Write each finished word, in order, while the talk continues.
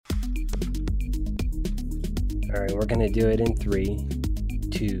All right, we're going to do it in 3,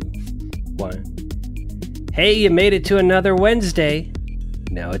 2, 1. Hey, you made it to another Wednesday.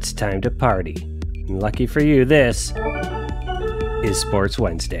 Now it's time to party. And lucky for you, this is Sports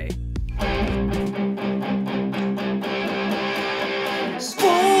Wednesday.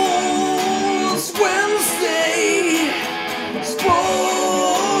 Sports Wednesday.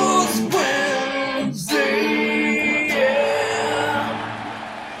 Sports Wednesday. Yeah.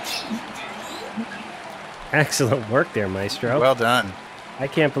 Excellent work there, Maestro. Well done. I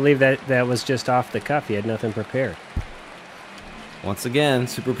can't believe that was just off the cuff. You had nothing prepared. Once again,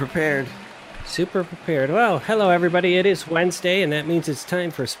 super prepared. Super prepared. Well, hello, everybody. It is Wednesday, and that means it's time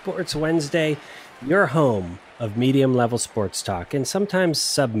for Sports Wednesday, your home of medium-level sports talk, and sometimes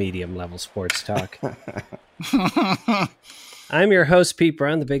sub-medium-level sports talk. I'm your host, Pete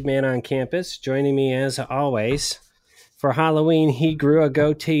Brown, the big man on campus. Joining me, as always, for Halloween, he grew a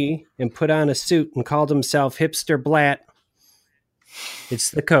goatee and put on a suit and called himself Hipster Blatt. It's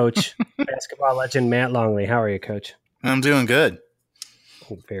the coach, basketball legend Matt Longley. How are you, Coach? I'm doing good.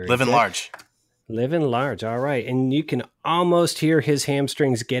 Very Living good. large. Living large. All right. And you can almost hear his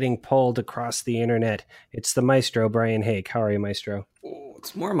hamstrings getting pulled across the internet. It's the Maestro, Brian Hake. How are you, Maestro? Oh,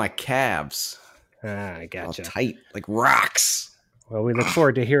 it's more my calves. I gotcha. All tight, like rocks. Well, we look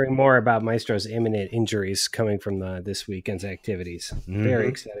forward to hearing more about Maestro's imminent injuries coming from this weekend's activities. Very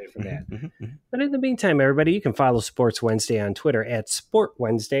excited for that. But in the meantime, everybody, you can follow Sports Wednesday on Twitter at Sport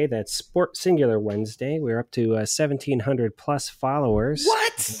Wednesday. That's Sport Singular Wednesday. We're up to 1,700 plus followers.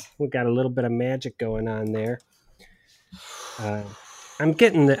 What? We've got a little bit of magic going on there. I'm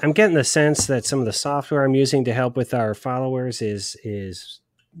getting the sense that some of the software I'm using to help with our followers is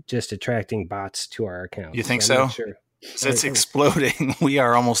just attracting bots to our account. You think I'm so? not sure. So it's exploding. We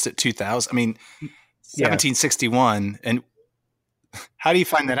are almost at 2,000. I mean, 1761. And how do you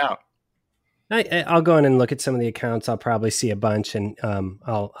find that out? I'll go in and look at some of the accounts. I'll probably see a bunch, and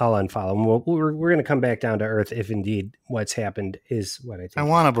I'll unfollow them. We're going to come back down to earth if indeed what's happened is what I think. I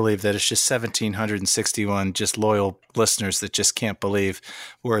want to believe that it's just 1,761 just loyal listeners that just can't believe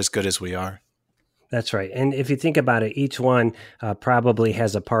we're as good as we are. That's right. And if you think about it, each one probably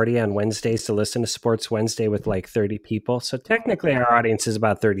has a party on Wednesdays to listen to Sports Wednesday with like 30 people. So technically our audience is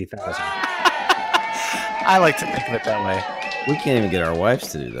about 30,000. I like to think of it that way. We can't even get our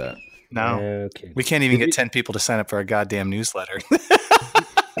wives to do that. No. Okay. We can't even get 10 people to sign up for a goddamn newsletter.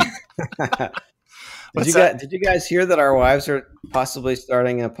 Did you guys hear that our wives are possibly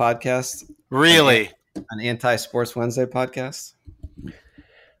starting a podcast? Really? An anti-Sports Wednesday podcast?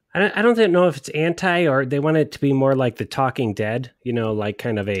 I don't know if it's anti or they want it to be more like the Talking Dead, like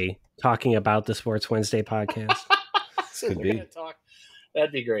kind of a talking about the Sports Wednesday podcast. Could be.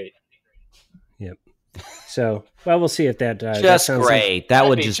 That'd be great. Yep. So, well, we'll see if that Just that sounds great. That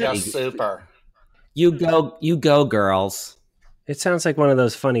would just be super. You go, girls. It sounds like one of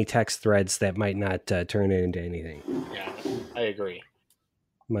those funny text threads that might not turn into anything. Yeah, I agree.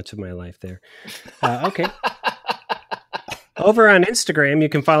 Much of my life there. Okay. Over on Instagram, you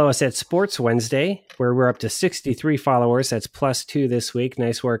can follow us at Sports Wednesday, where we're up to 63 followers. That's +2 this week.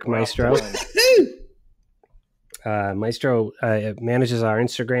 Nice work, Maestro. Maestro manages our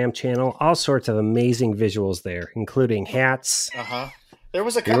Instagram channel. All sorts of amazing visuals there, including hats. There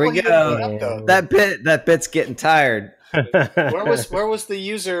was a Here couple. we go. That bit's getting tired. Where was the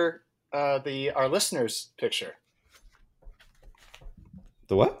user? Our listeners' picture.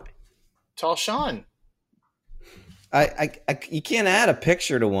 The what? Tall Sean. You can't add a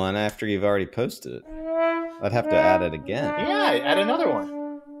picture to one after you've already posted it. I'd have to add it again. Yeah, add another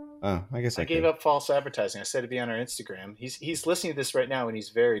one. Oh, I guess I gave up false advertising. I said it'd be on our Instagram. He's listening to this right now, and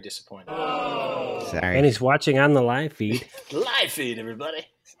he's very disappointed. Sorry. And he's watching on the live feed. Live feed, everybody.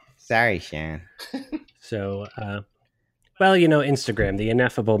 Sorry, Shan. So, well, Instagram, the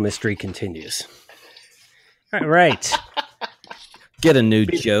ineffable mystery continues. All right. Get a new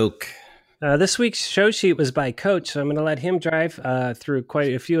joke. This week's show sheet was by Coach, so I'm going to let him drive through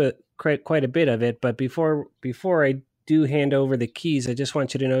quite a bit of it. But before I do hand over the keys, I just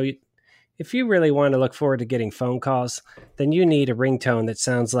want you to know, if you really want to look forward to getting phone calls, then you need a ringtone that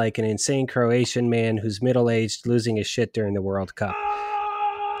sounds like an insane Croatian man who's middle-aged, losing his shit during the World Cup.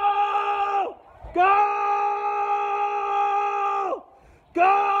 Go!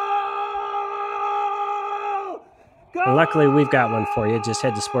 And luckily, we've got one for you. Just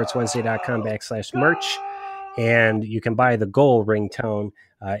head to sportswednesday.com/merch, and you can buy the goal ringtone.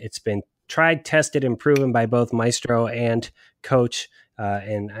 It's been tried, tested, and proven by both Maestro and Coach,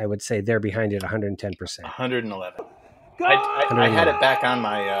 and I would say they're behind it 110%. 111. I had it back on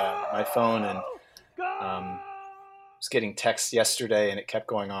my phone, and was getting texts yesterday, and it kept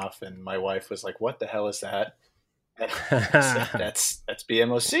going off, and my wife was like, "What the hell is that?" That's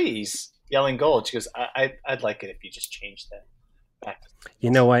BMOC. He's yelling gold. She goes, I'd like it if you just changed that back.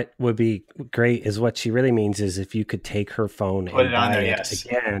 You know what would be great is what she really means is if you could take her phone Put and it on buy there, it yes.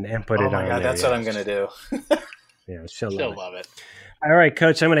 again and put Oh it on my God, there. that's what I'm going to do. Yeah, she'll love it. All right,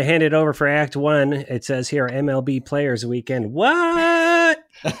 Coach, I'm going to hand it over for Act 1. It says here MLB Players Weekend. What?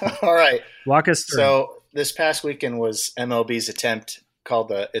 All right. Walk us through. So this past weekend was MLB's attempt called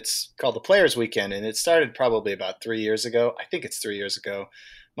the Players Weekend, and it started probably about 3 years ago. I think it's 3 years ago.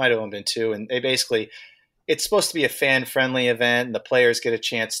 Might have only been 2. And they basically, it's supposed to be a fan-friendly event, and the players get a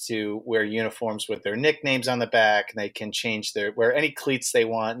chance to wear uniforms with their nicknames on the back, and they can wear any cleats they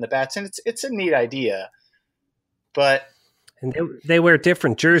want in the bats, and it's a neat idea. But and they wear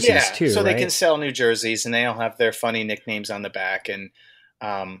different jerseys too, so right? they can sell new jerseys, and they all have their funny nicknames on the back. And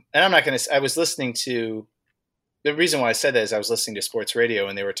I'm not going to. I was listening to the reason why I said that is I was listening to sports radio,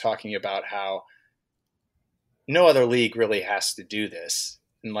 and they were talking about how no other league really has to do this,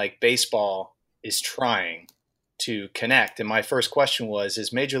 and like baseball is trying to connect. And my first question was: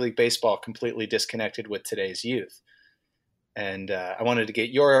 is Major League Baseball completely disconnected with today's youth? And I wanted to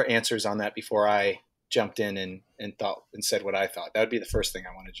get your answers on that before I jumped in and thought and said what I thought. That would be the first thing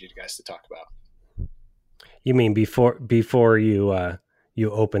I wanted you guys to talk about. You mean before you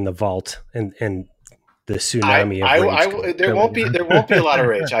open the vault and the tsunami of rage? There won't be a lot of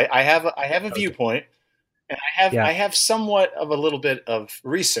rage. I have a viewpoint, and I have somewhat of a little bit of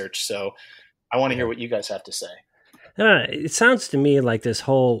research, so I want to hear what you guys have to say. It sounds to me like this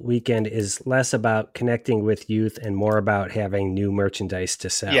whole weekend is less about connecting with youth and more about having new merchandise to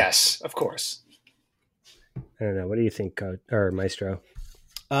sell. Yes, of course. I don't know. What do you think, Coach or Maestro?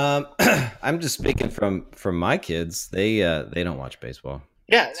 I'm just speaking from my kids. They don't watch baseball.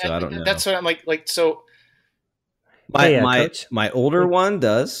 Yeah, so I don't know. That's what I'm like. So my older one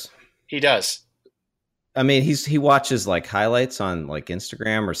does. He does. I mean, he watches like highlights on like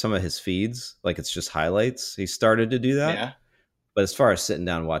Instagram or some of his feeds. Like it's just highlights. He started to do that. Yeah. But as far as sitting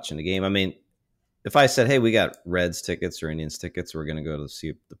down watching the game, I mean, if I said, "Hey, we got Reds tickets or Indians tickets, we're going to go to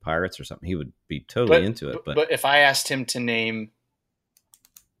see the Pirates or something," he would be totally into it. But if I asked him to name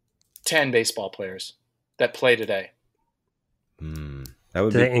 10 baseball players that play today, that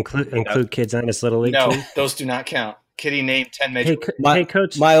would do they include kids on his little league team? No, those do not count. Kitty named 10 major. Hey,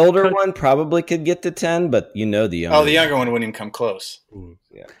 Coach. My older one probably could get to 10, but the younger. Oh, the younger one wouldn't even come close.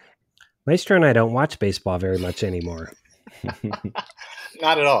 Yeah. Maestro and I don't watch baseball very much anymore.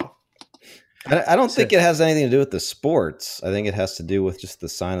 Not at all. I don't think it has anything to do with the sports. I think it has to do with just the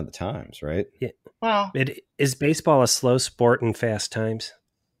sign of the times, right? Yeah. Well, is baseball a slow sport in fast times?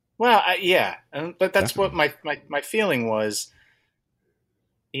 Well, yeah, but that's definitely what my feeling was.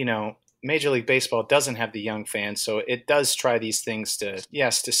 You know, Major League Baseball doesn't have the young fans, so it does try these things to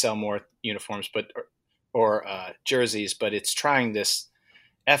sell more uniforms, or jerseys, but it's trying this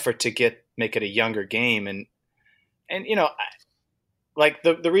effort to make it a younger game, and you know. Like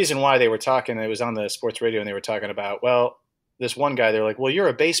the reason why they were talking, it was on the sports radio, and they were talking about, well, this one guy, they're like, well, you're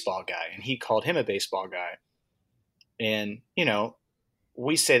a baseball guy. And he called him a baseball guy. And, you know,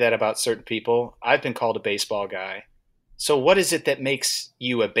 we say that about certain people. I've been called a baseball guy. So what is it that makes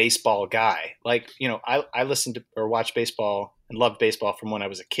you a baseball guy? Like, you know, I listened to or watched baseball and loved baseball from when I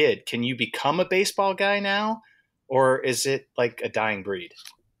was a kid. Can you become a baseball guy now? Or is it like a dying breed?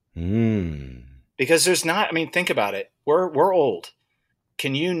 Because there's not, I mean, think about it. We're old.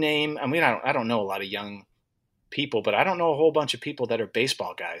 Can you name? I mean, I don't know a lot of young people, but I don't know a whole bunch of people that are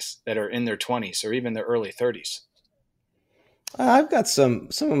baseball guys that are in their 20s or even their early 30s. I've got some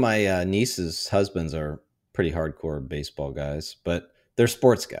of my niece's husbands are pretty hardcore baseball guys, but they're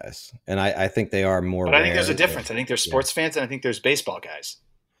sports guys, and I think they are more. But I think there's a difference. I think there's sports fans, and I think there's baseball guys.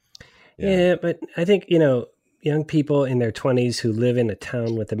 Yeah, but I think young people in their 20s who live in a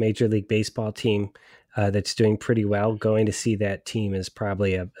town with a Major League Baseball team that's doing pretty well, going to see that team is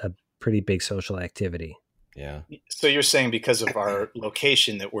probably a pretty big social activity. Yeah. So you're saying because of our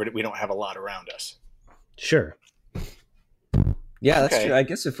location that we don't have a lot around us? Sure. Yeah, that's true. I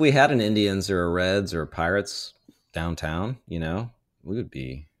guess if we had an Indians or a Reds or a Pirates downtown, we would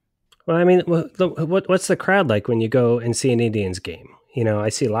be. Well, I mean, what's the crowd like when you go and see an Indians game? I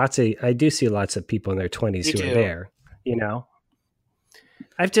do see lots of people in their 20s who are there,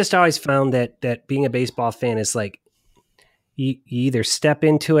 I've just always found that being a baseball fan is like you either step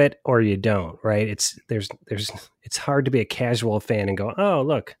into it or you don't, right? It's hard to be a casual fan and go, oh,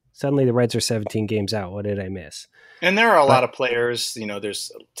 look, suddenly the Reds are 17 games out. What did I miss? And there are a lot of players,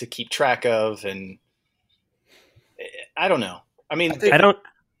 there's to keep track of, and I don't know. I mean,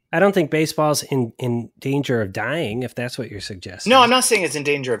 I don't think baseball's in danger of dying, if that's what you're suggesting. No, I'm not saying it's in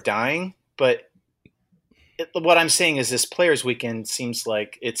danger of dying, but what I'm saying is this Players Weekend seems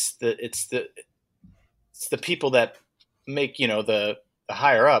like it's the people that make, the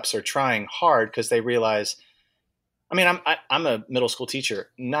higher ups are trying hard because they realize. I mean, I'm a middle school teacher.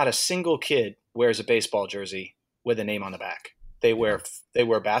 Not a single kid wears a baseball jersey with a name on the back. They wear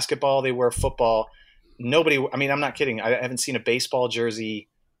basketball. They wear football. Nobody. I mean, I'm not kidding. I haven't seen a baseball jersey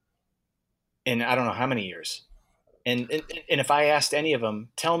in I don't know how many years. And if I asked any of them,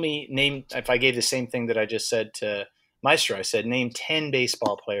 name, if I gave the same thing that I just said to Maestro, I said, name 10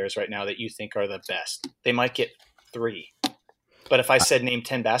 baseball players right now that you think are the best. They might get 3. But if I said name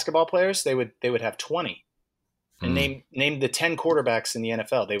 10 basketball players, they would have 20. And name the 10 quarterbacks in the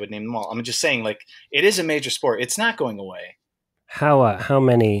NFL, they would name them all. I'm just saying, like, it is a major sport. It's not going away. How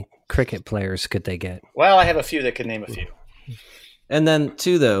many cricket players could they get? Well, I have a few that could name a few. And then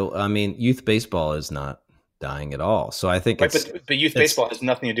too, though, I mean, youth baseball is not dying at all. So I think but youth baseball has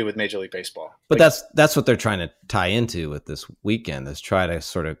nothing to do with Major League Baseball. But that's what they're trying to tie into with this weekend, is try to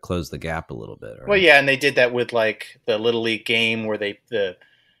sort of close the gap a little bit. Right? Well, yeah, and they did that with like the Little League game where they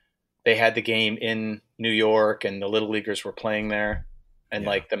had the game in New York and the Little Leaguers were playing there, and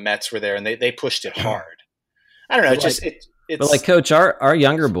like the Mets were there, and they pushed it hard. I don't know, it's but like, Coach, our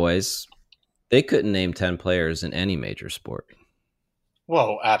younger boys, they couldn't name 10 players in any major sport.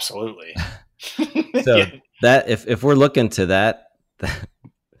 Whoa, absolutely. So that if we're looking to that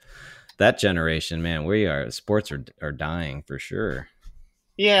generation, man, sports are dying for sure.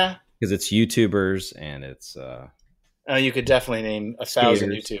 Yeah, because it's YouTubers and it's. You could definitely name 1,000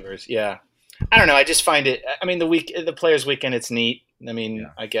 YouTubers. Yeah, I don't know. I just find it. I mean, the Players Weekend, it's neat. I mean,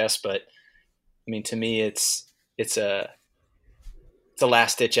 I guess, but I mean, to me, it's a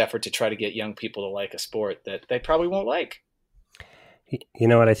last ditch effort to try to get young people to like a sport that they probably won't like. You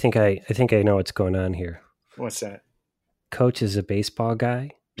know what? I think I know what's going on here. What's that? Coach is a baseball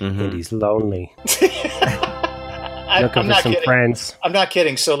guy, and he's lonely. I'm not kidding. Friends. I'm not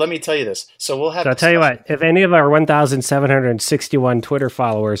kidding. So let me tell you this. So we'll have. So I'll tell you what. If any of our 1,761 Twitter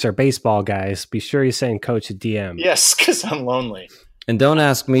followers are baseball guys, be sure you send Coach a DM. Yes, because I'm lonely. And don't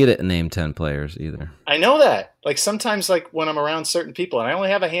ask me to name 10 players either. I know that. Like sometimes, like when I'm around certain people, and I only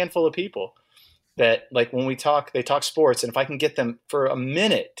have a handful of people that, like when we talk, they talk sports, and if I can get them for a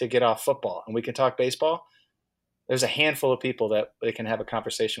minute to get off football and we can talk baseball, there's a handful of people that they can have a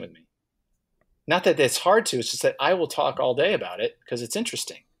conversation with me. Not that it's hard to, it's just that I will talk all day about it because it's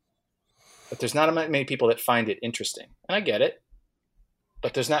interesting. But there's not many people that find it interesting. And I get it.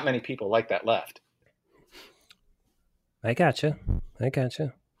 But there's not many people like that left. I gotcha.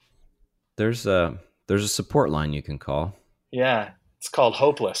 There's a support line you can call. Yeah, it's called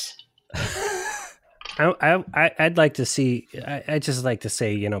Hopeless. I'd like to see. I just like to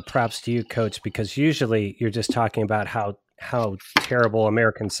say, props to you, Coach, because usually you're just talking about how terrible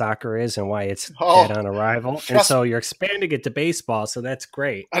American soccer is and why it's dead on arrival, and so you're expanding it to baseball. So that's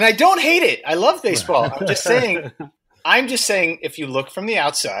great. And I don't hate it. I love baseball. I'm just saying. If you look from the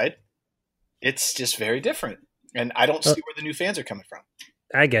outside, it's just very different, and I don't see where the new fans are coming from.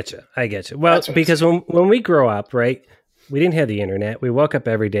 I get you. Well, because when we grow up, right, we didn't have the internet. We woke up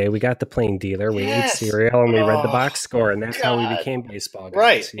every day. We got the plain dealer. We ate cereal and we read the box score, and that's how we became baseball guys.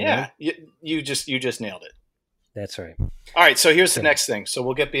 Right? Yeah. You just nailed it. That's right. All right. So here's the next thing. So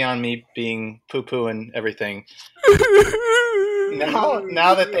we'll get beyond me being poo-poo and everything.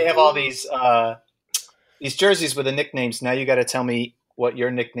 Now that they have all these jerseys with the nicknames, now you got to tell me what your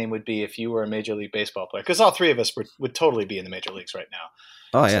nickname would be if you were a Major League Baseball player. Because all three of us would totally be in the major leagues right now.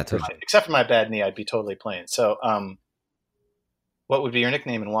 Oh, yeah. Totally. Except for my bad knee, I'd be totally playing. So what would be your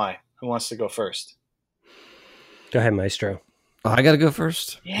nickname and why? Who wants to go first? Go ahead, Maestro. Oh, I got to go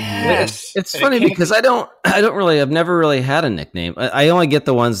first. Yes. It's funny because I've never really had a nickname. I only get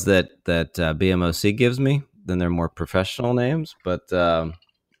the ones that BMOC gives me. Then they're more professional names. But I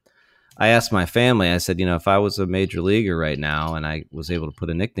asked my family, I said, if I was a major leaguer right now and I was able to put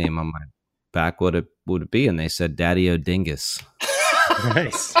a nickname on my back, what would it be? And they said Daddy-O Dingus.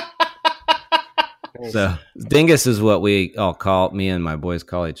 Nice. So Dingus is what me and my boys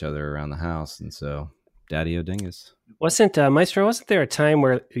call each other around the house. And so Daddy-O Dingus. Wasn't there a time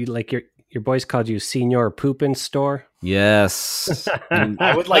where your boys called you Senor Poopin' Store? Yes.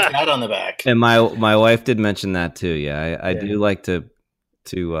 I would like that on the back. And my wife did mention that too. Yeah. I do like to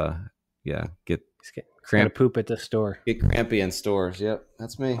get cramp poop at the store. Get crampy in stores. Yep.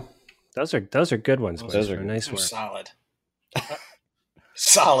 That's me. Those are good ones. Those are nice ones. Solid.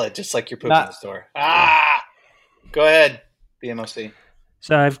 Solid, just like your poop in the store. Go ahead, BMOC.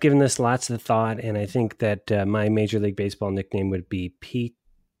 So I've given this lots of thought, and I think that my Major League Baseball nickname would be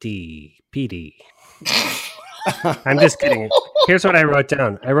PD. I'm just kidding. Here's what I wrote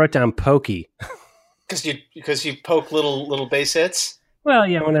down. I wrote down Pokey. Because you poke little base hits. Well,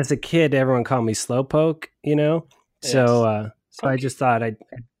 yeah, when I was a kid, everyone called me Slowpoke, So I just thought I'd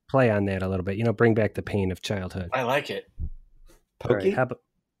play on that a little bit, bring back the pain of childhood. I like it. All right, how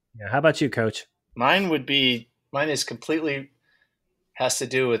about you, Coach? Mine is completely has to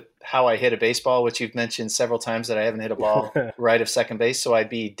do with how I hit a baseball, which you've mentioned several times that I haven't hit a ball right of second base. So I'd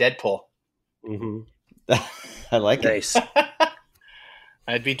be Deadpool. Mm-hmm. I like nice. it.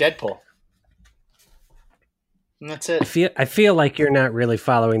 I'd be Deadpool. And that's it. I feel like you're not really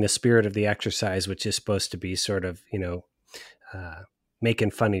following the spirit of the exercise, which is supposed to be sort of,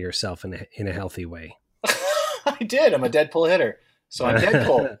 making fun of yourself in a healthy way. I did. I'm a Deadpool hitter. So I'm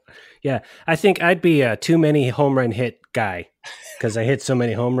Deadpool. Yeah. I think I'd be a too many home run hit guy because I hit so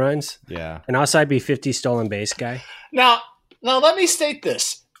many home runs. Yeah. And also I'd be 50 stolen base guy. Now let me state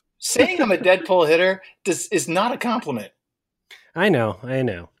this. Saying I'm a Deadpool hitter is not a compliment. I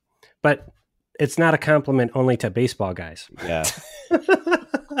know. But it's not a compliment only to baseball guys. Yeah.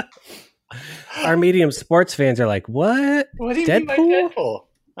 Our medium sports fans are like, what? What do you Deadpool? mean by Deadpool?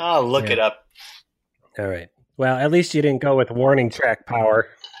 Oh, look it up. All right. Well, at least you didn't go with warning track power.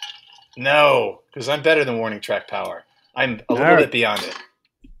 No, because I'm better than warning track power. I'm a little bit beyond it.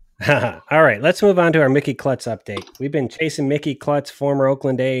 All right. Let's move on to our Mickey Klutz update. We've been chasing Mickey Klutz, former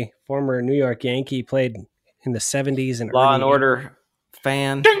Oakland A, former New York Yankee, played in the 70s and Law and Order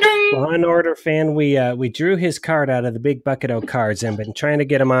fan. Ding, ding. Law and Order fan. We drew his card out of the big bucket of cards and been trying to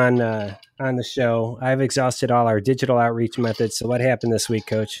get him on the show. I've exhausted all our digital outreach methods. So what happened this week,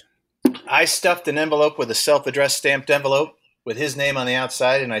 Coach? I stuffed an envelope with a self-addressed stamped envelope with his name on the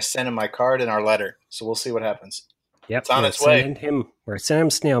outside, and I sent him my card and our letter. So we'll see what happens. Yep, it's on its way. We're sending him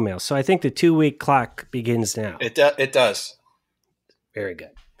snail mail. So I think the 2-week clock begins now. It does. Very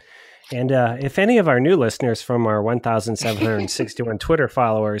good. And if any of our new listeners from our 1,761 Twitter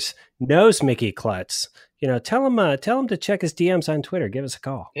followers knows Mickey Klutz, tell him to check his DMs on Twitter. Give us a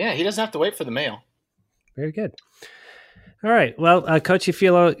call. Yeah, he doesn't have to wait for the mail. Very good. All right. Well, Coach, you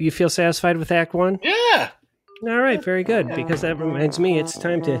feel satisfied with Act 1? Yeah. All right. Very good. Because that reminds me, it's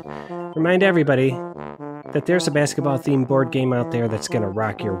time to remind everybody that there's a basketball-themed board game out there that's going to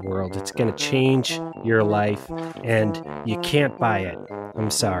rock your world. It's going to change your life, and you can't buy it.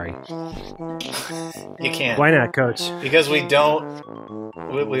 I'm sorry. You can't. Why not, Coach? Because we don't.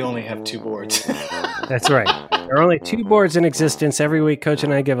 We only have 2 boards. That's right. There are only 2 boards in existence. Every week, Coach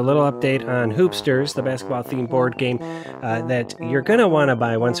and I give a little update on Hoopsters, the basketball-themed board game that you're going to want to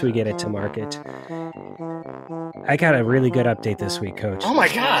buy once we get it to market. I got a really good update this week, Coach. Oh, my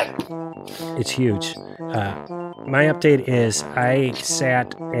God. It's huge. My update is I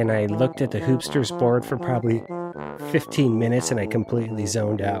sat and I looked at the Hoopsters board for probably 15 minutes and I completely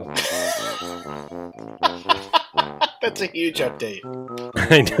zoned out. That's a huge update.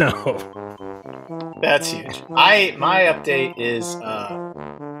 I know. That's huge. My update is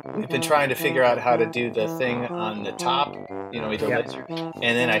we've been trying to figure out how to do the thing on the top, with the laser.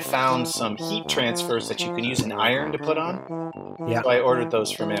 And then I found some heat transfers that you can use an iron to put on. Yeah. So I ordered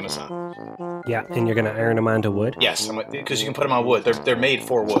those from Amazon. Yeah, and you're going to iron them onto wood? Yes, because you can put them on wood. They're made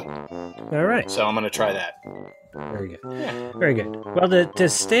for wood. All right. So I'm going to try that. Very good. Yeah. Very good. Well, to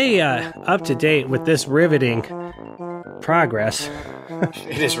stay up to date with this riveting progress.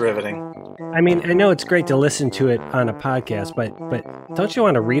 It is riveting. I mean, I know it's great to listen to it on a podcast, but don't you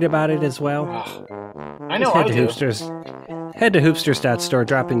want to read about it as well? I know I do. Head to hoopsters.store,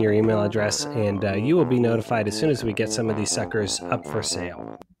 drop in your email address, and you will be notified as soon as we get some of these suckers up for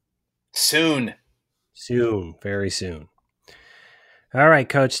sale. Soon. Very soon. All right,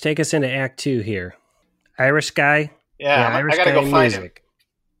 Coach, take us into Act 2 here. Irish guy? Yeah, Irish I gotta guy go find music.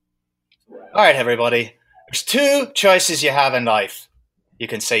 him. All right, everybody. There's 2 choices you have in life. You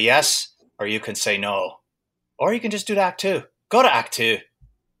can say yes, or you can say no. Or you can just do Act 2. Go to Act 2.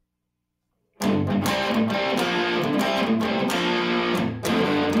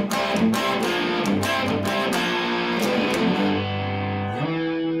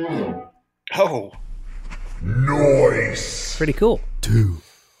 Oh. Nice. Pretty cool. 2.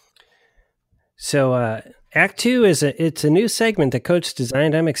 So, Act 2 it's a new segment that Coach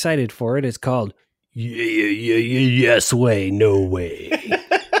designed. I'm excited for it. It's called Yes Way, No Way.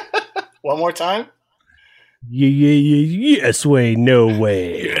 One more time? Yes Way, No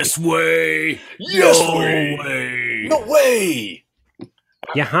Way. Yes way. Yes No way. way. No way!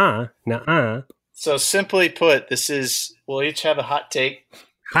 Yeah, nuh-uh. So simply put, we'll each have a hot take.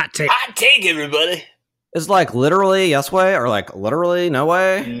 Hot take. Hot take, everybody! Is like literally yes way or like literally no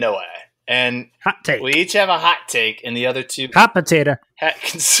way? No way. And Hot take. we each have a hot take, and the other 2 Hot potato.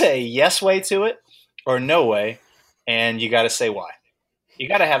 can say yes way to it or no way, and you got to say why. You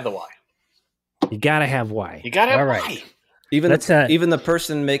got to have the why. You gotta have why. You gotta have All right. why. Even That's even the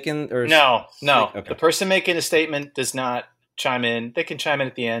person making or No. Okay. The person making a statement does not chime in. They can chime in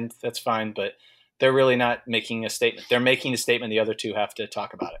at the end. That's fine, but they're really not making a statement. They're making a statement. The other two have to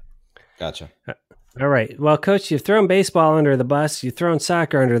talk about it. Gotcha. All right. Well, Coach, you've thrown baseball under the bus. You've thrown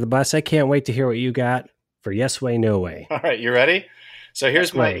soccer under the bus. I can't wait to hear what you got for yes way, no way. All right, you ready? So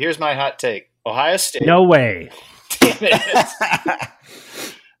here's my hot take. Ohio State. No way. Damn it.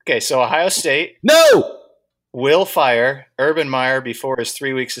 Okay, so Ohio State No. will fire Urban Meyer before his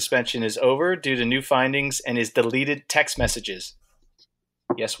 3-week suspension is over due to new findings and his deleted text messages.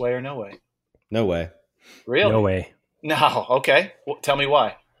 Yes way or no way? No way. Really? No way. No. Okay. Well, tell me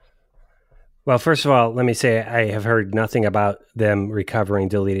why. Well, first of all, let me say I have heard nothing about them recovering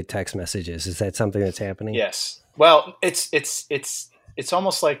deleted text messages. Is that something that's happening? Yes. Well, it's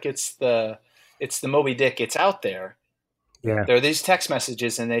almost like it's the Moby Dick. It's out there. Yeah. There are these text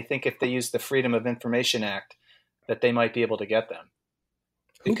messages, and they think if they use the Freedom of Information Act, that they might be able to get them.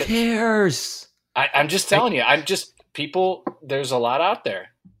 Who cares? I'm just telling you. People. There's a lot out there.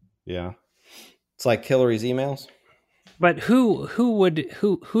 Yeah. It's like Hillary's emails. But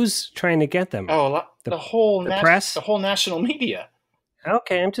who's trying to get them? Oh, a lot. The whole press? the whole national media.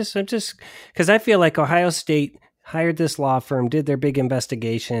 Okay, I'm just because I feel like Ohio State hired this law firm, did their big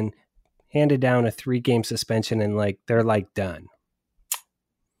investigation, handed down a 3-game suspension, and they're done.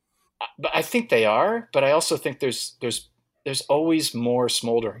 But I think they are. But I also think there's always more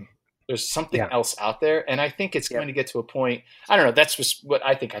smoldering. There's something else out there, and I think it's going to get to a point. I don't know. That's just what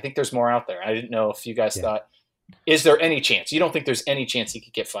I think. I think there's more out there. I didn't know if you guys thought. Is there any chance? You don't think there's any chance he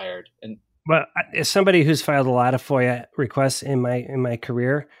could get fired? And well, as somebody who's filed a lot of FOIA requests in my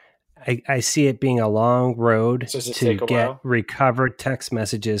career, I see it being a long road to get recovered text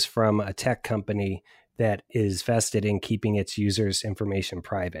messages from a tech company that is vested in keeping its users' information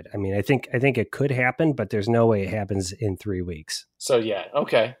private. I mean, I think it could happen, but there's no way it happens in 3 weeks. So yeah,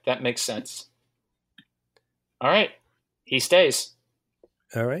 okay, that makes sense. All right, he stays.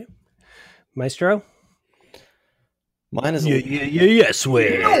 All right, Maestro. Mine is yes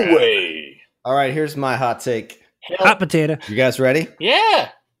way. No way. All right, here's my hot take. Hot potato. You guys ready? Yeah.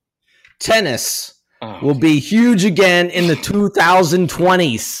 Tennis will be huge again in the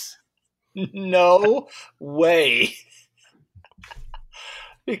 2020s. No way.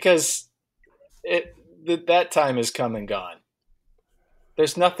 Because that time has come and gone.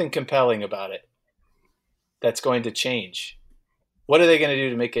 There's nothing compelling about it that's going to change. What are they going to do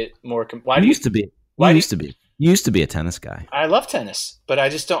to make it more? Used to be a tennis guy. I love tennis, but I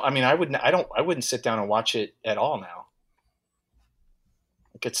just don't. I mean, I wouldn't sit down and watch it at all now.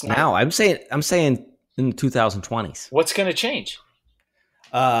 Like it's not. Now I'm saying in the 2020s. What's going to change?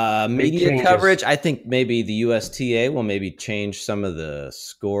 Media coverage. I think maybe the USTA will maybe change some of the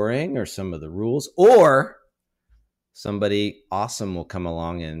scoring or some of the rules, or somebody awesome will come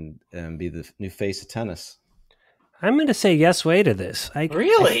along and be the new face of tennis. I'm going to say yes way to this.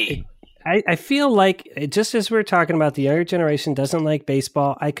 Really? I feel like, just as we were talking about, the younger generation doesn't like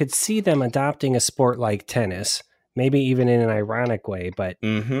baseball. I could see them adopting a sport like tennis, maybe even in an ironic way, but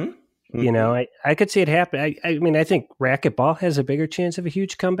you know, I could see it happen. I mean, I think racquetball has a bigger chance of a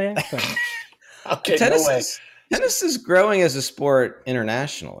huge comeback. But Okay, tennis is growing as a sport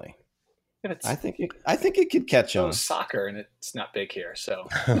internationally. I think it could catch on. Soccer, and it's not big here, so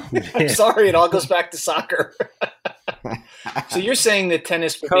I'm sorry. It all goes back to soccer. So you're saying that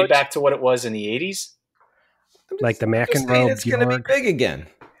tennis would be back to what it was in the 80s? Like the McEnroe, it's going to be big again.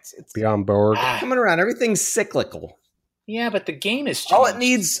 It's Bjorn Borg. coming around. Everything's cyclical. Yeah, but the game is changed. All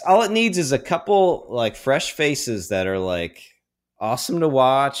it needs is a couple like fresh faces that are like awesome to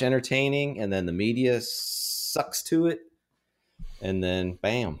watch, entertaining, and then the media sucks to it, and then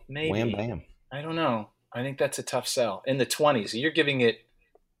bam, Maybe. wham, bam. I don't know. I think that's a tough sell. In the 20s, you're giving it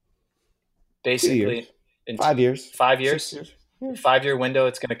basically in 5 years. 5 years? 6 years. Yeah. 5-year window,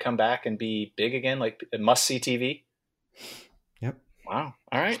 it's going to come back and be big again, like must-see TV? Yep. Wow.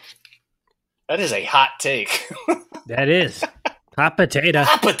 All right. That is a hot take. That is hot potato.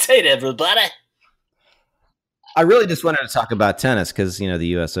 Hot potato, everybody. I really just wanted to talk about tennis because the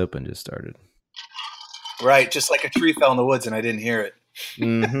U.S. Open just started. Right, just like a tree fell in the woods and I didn't hear it.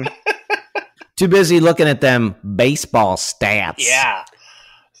 Mm-hmm. Too busy looking at them baseball stats. Yeah.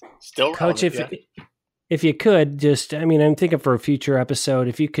 Still Coach, relevant, if you could just, I mean, I'm thinking for a future episode,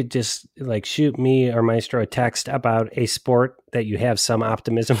 if you could just like shoot me or Maestro a text about a sport that you have some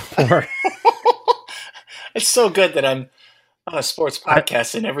optimism for. It's so good that I'm on a sports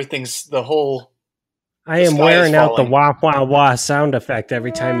podcast and everything's the whole. I am wearing out the wah wah wah sound effect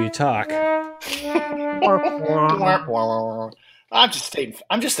every time you talk. I'm just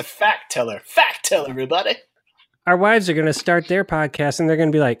a fact teller. Fact teller, everybody. Our wives are going to start their podcast, and they're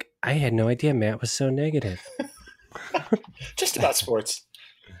going to be like, I had no idea Matt was so negative. Just about sports.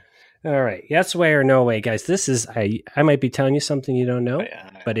 All right. Yes way or no way, guys. This is, I might be telling you something you don't know,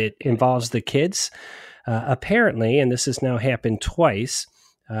 but it involves the kids. Apparently, and this has now happened twice,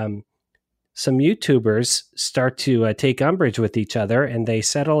 some YouTubers start to take umbrage with each other, and they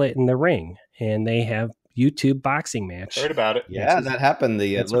settle it in the ring, and they have YouTube boxing match. Heard about it. Yeah, that happened.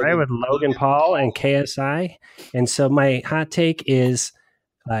 That's right, with Logan Paul and KSI. And so my hot take is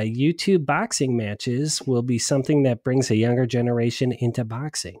YouTube boxing matches will be something that brings a younger generation into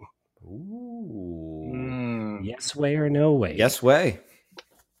boxing. Ooh. Yes way or no way? Yes way.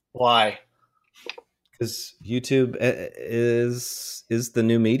 Why? Because YouTube is the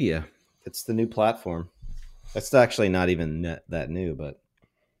new media. It's the new platform. That's actually not even that new, but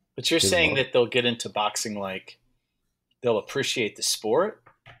you're saying that they'll get into boxing, like they'll appreciate the sport,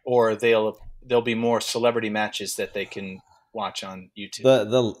 or there'll be more celebrity matches that they can watch on YouTube.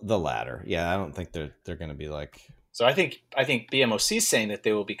 The latter. Yeah, I don't think they're going to be like. So I think BMOC is saying that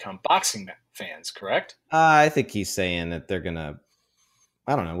they will become boxing fans, correct? I think he's saying that they're going to.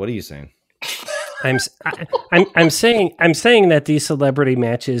 I don't know. What are you saying? I'm saying that these celebrity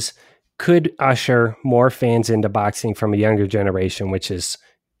matches could usher more fans into boxing from a younger generation, which is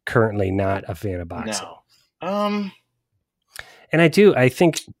currently not a fan of boxing. No. And I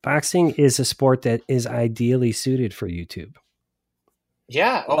think boxing is a sport that is ideally suited for YouTube.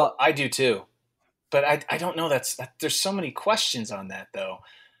 Yeah, well, I do too. But I don't know. There's so many questions on that, though.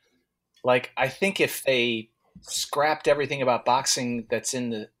 Like, I think if they scrapped everything about boxing that's in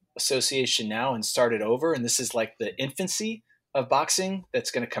the association now and started over, and this is like the infancy of boxing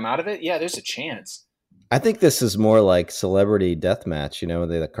that's going to come out of it, yeah, there's a chance. I think this is more like Celebrity Deathmatch,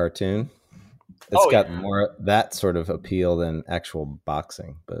 the cartoon. It's got more that sort of appeal than actual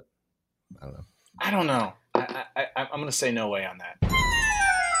boxing, but I don't know. I don't know. I'm going to say no way on that.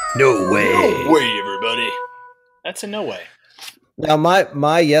 No way. No way, everybody. That's a no way. Now,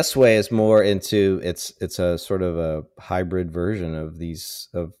 my yes way is more into it's a sort of a hybrid version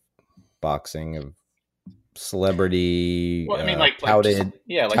of boxing, of celebrity, well, I mean, like touted.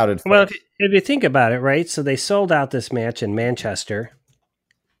 Touted. Well, if you think about it, right? So they sold out this match in Manchester,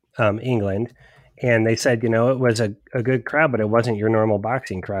 England, and they said, it was a good crowd, but it wasn't your normal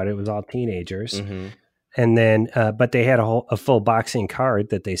boxing crowd. It was all teenagers. Mm-hmm. And then, but they had a full boxing card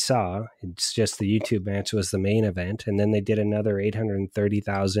that they saw. It's just the YouTube match was the main event. And then they did another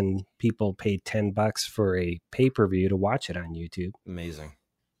 830,000 people paid $10 for a pay-per-view to watch it on YouTube. Amazing.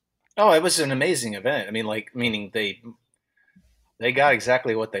 Oh, it was an amazing event. I mean, meaning they got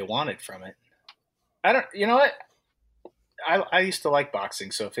exactly what they wanted from it. You know what? I used to like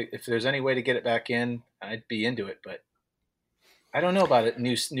boxing. So if there's any way to get it back in, I'd be into it, but I don't know about it.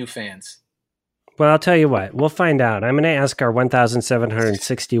 New fans. Well, I'll tell you what. We'll find out. I'm going to ask our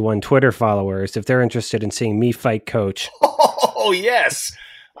 1,761 Twitter followers if they're interested in seeing me fight Coach. Oh, yes.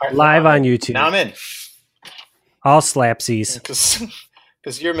 Live on YouTube. Now I'm in. All slapsies.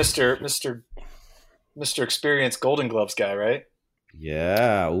 Because you're Mr. Experienced Golden Gloves guy, right?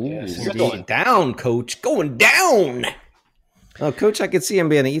 Yeah. Ooh, yes. You're going down, Coach. Going down. Oh, Coach, I could see him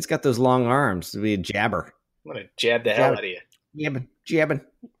being. He's got those long arms to be a jabber. I'm going to jab the hell out of you. Jabbing.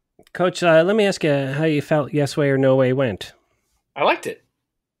 Coach, let me ask you how you felt yes way or no way went. I liked it.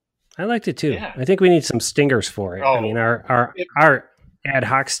 I liked it too. Yeah. I think we need some stingers for it. Oh, I mean, our ad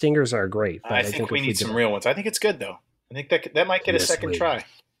hoc stingers are great. But I think we need some real ones. I think it's good, though. I think that might get a second try.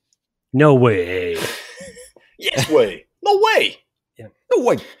 No way. Yes way. No way. Yeah. No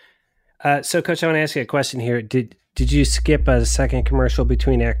way. So, Coach, I want to ask you a question here. Did you skip a second commercial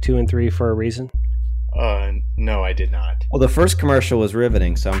between Act 2 and 3 for a reason? No, I did not. Well, the first commercial was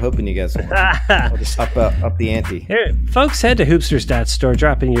riveting, so I'm hoping you guys will just up the ante. Here, folks, head to hoopsters.store,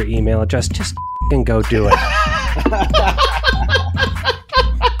 drop in your email address. Just and go do it.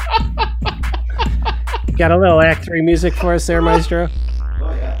 Got a little Act 3 music for us there, Maestro?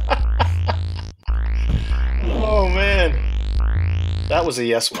 Oh, yeah. Oh, man. That was a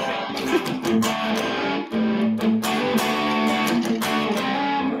yes way.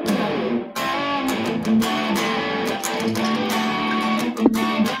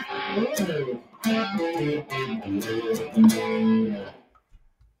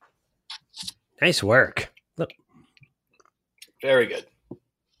 Nice work. Look. Very good.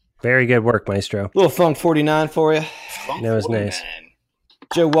 Very good work, Maestro. Little Funk 49 for you. That was nice.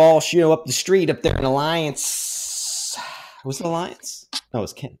 Joe Walsh, up the street up there in Alliance. Was it Alliance? No, it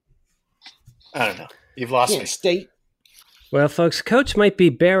was Kent. I don't know. You've lost me. State. Well, folks, Coach might be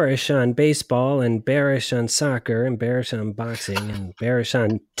bearish on baseball and bearish on soccer and bearish on boxing and bearish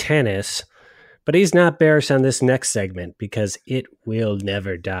on tennis, but he's not bearish on this next segment because it will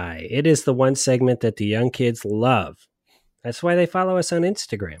never die. It is the one segment that the young kids love. That's why they follow us on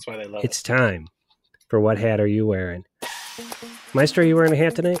Instagram. That's why they love It's time for What Hat Are You Wearing? Maestro, you wearing a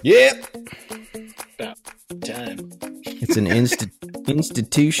hat tonight? Yep. About time. It's an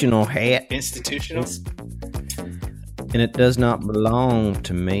institutional hat, Institutional? and it does not belong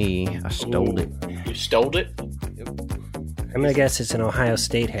to me. I stole it. You stole it? I'm going to guess it's an Ohio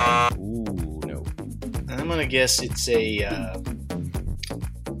State hat. Ooh, no. I'm going to guess it's a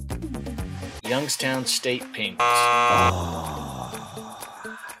Youngstown State Pink. Oh,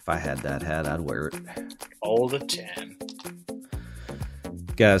 if I had that hat, I'd wear it. All the time.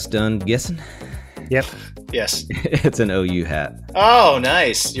 Guys, done guessing? Yep. Yes. It's an OU hat. Oh,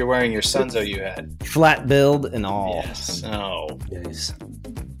 nice. You're wearing your son's OU hat. Flat build and all. Yes. Oh. Nice.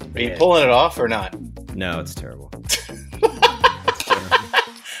 Are you pulling it off or not? No, it's terrible.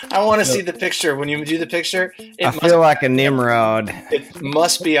 I want to see the picture. When you do the picture, I feel like a Nimrod. it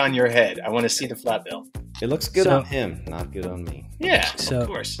must be on your head. I want to see the flat bill. It looks good So- on him, not good on me. Yeah, So of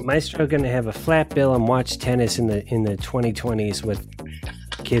course. Maestro going to have a flat bill and watch tennis in the 2020s with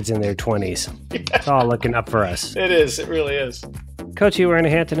kids in their 20s. It's all looking up for us. It is. It really is. Coach, you wearing a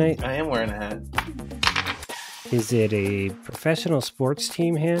hat tonight? I am wearing a hat. Is it a professional sports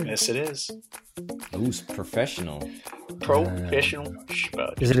team hat? Yes, it is. Who's professional? Professional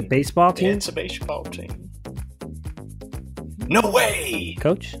sports. Is it a baseball team? It's a baseball team. No way.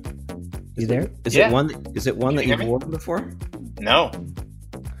 Coach, you there? Is Yeah. it one? Is it one Can that you hear you've me? worn before? No.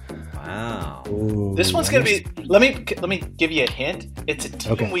 Wow. Ooh, This one's gonna be. Let me give you a hint. It's a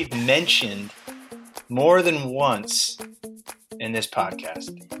team Okay. we've mentioned more than once in this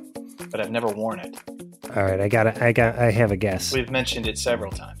podcast, but I've never worn it. All right, I have a guess. We've mentioned it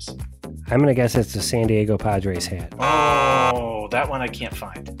several times. I'm going to guess it's the San Diego Padres hat. Oh, that one I can't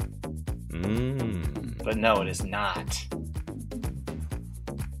find. Mm. But no, it is not.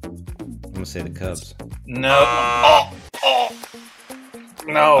 I'm gonna say the Cubs. No.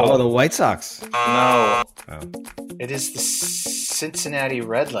 No. Oh, the White Sox. No. Oh. It is the Cincinnati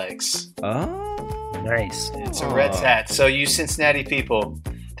Redlegs. Oh. Nice. It's a Reds hat. So you Cincinnati people,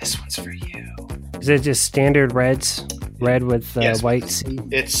 this one's for you. Is it just standard Reds? Red with Yes. white C?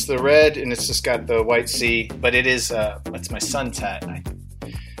 It's the red, and it's just got the white C, but it is, it's my son's hat.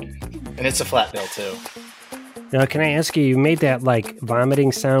 And it's a flat bill, too. Now, can I ask you, you made that like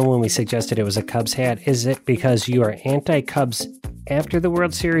vomiting sound when we suggested it was a Cubs hat. Is it because you are anti-Cubs after the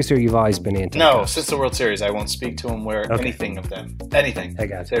World Series, or you've always been anti-Cubs? No, since the World Series, I won't speak to them, wear Okay. anything of them. Anything. I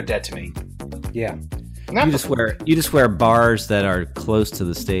got you. They're dead to me. Yeah. No, You just wear bars that are close to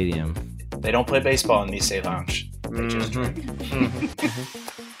the stadium. they don't play baseball in Nisei Lounge. They just drink.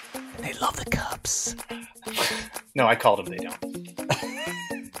 They love the Cubs. No, I called them. They don't.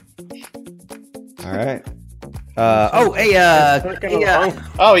 All right. Working along.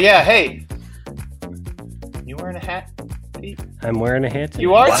 Oh, yeah. Hey. You wearing a hat, Pete? I'm wearing a hat.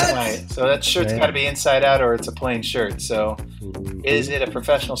 You are What? tonight. So that shirt's Yeah. got to be inside out or it's a plain shirt. So is it a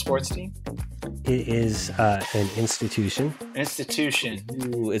professional sports team? It is an institution. Institution.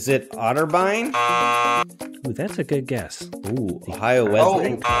 Ooh, is it Otterbein? Ooh, that's a good guess. Ooh, Ohio Oh.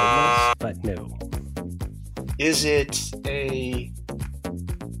 Wesleyan Cardinals. But no. Is it a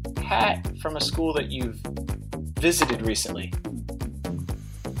hat from a school that you've visited recently?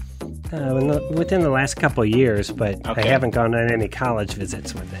 Within the last couple of years, but Okay. I haven't gone on any college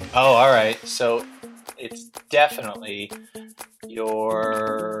visits with it. Oh, all right. So it's definitely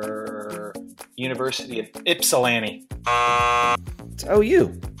your University of Ypsilanti. It's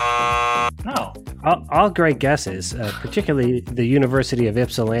OU. No. All great guesses, particularly the University of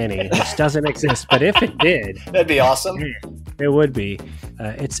Ypsilanti, which doesn't exist, but if it did, That'd be awesome. it would be.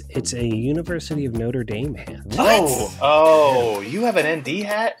 It's a University of Notre Dame hat. Oh, you have an ND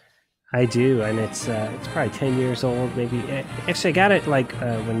hat? I do, and it's probably 10 years old, maybe. Actually, I got it like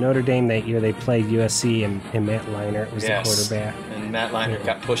when Notre Dame that year they played USC, and Matt Leinart was Yes. the quarterback. And Matt Leinart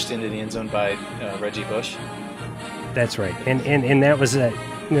got pushed into the end zone by Reggie Bush. That's right, and that was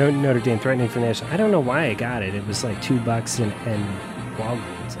Notre Dame threatening for national. I don't know why I got it. It was like $2 and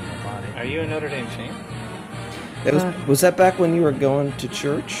Walgreens, and I bought it. Are you a Notre Dame fan? Was that back when you were going to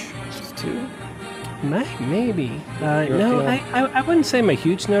church too? Maybe. You're No, a fan? I wouldn't say I'm a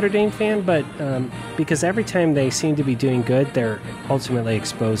huge Notre Dame fan, but because every time they seem to be doing good, they're ultimately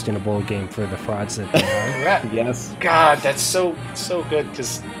exposed in a bowl game for the frauds that they are. Right. Yes. God, that's so good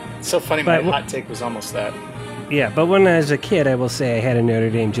because it's so funny. My But hot take was almost that. Yeah, but when I was a kid, I will say I had a Notre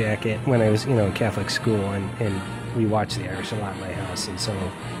Dame jacket when I was, in Catholic school, and we watch the Irish a lot in my house, and so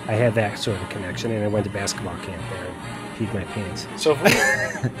I had that sort of connection. And I went to basketball camp there and peed my pants. So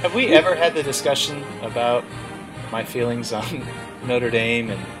have we ever had the discussion about my feelings on Notre Dame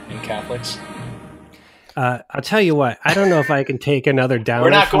and Catholics? I'll tell you what. I don't know if I can take another downer. We're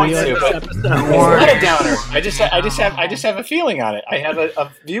not from going you to, on but this it's episode. not a downer. I just have a feeling on it. I have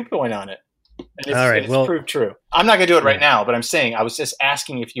a viewpoint on it. And it's, All right, it's proved true. I'm not going to do it right now, but I'm saying I was just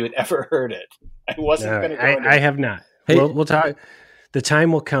asking if you had ever heard it. I wasn't going to go into I it. have not. Hey- We'll talk. The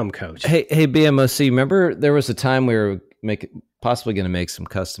time will come, Coach. Hey, BMOC. Remember, there was a time we were possibly going to make some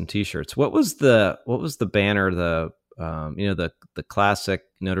custom T-shirts. What was the banner? The classic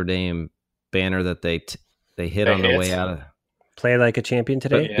Notre Dame banner that they hit on the way out of. Play like a champion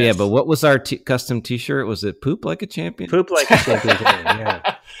today. Yes. Yeah, but what was our custom T-shirt? Was it poop like a champion? Poop like a champion today.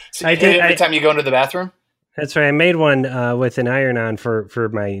 Yeah, So you hit it every time you go into the bathroom? that's right. I made one with an iron-on for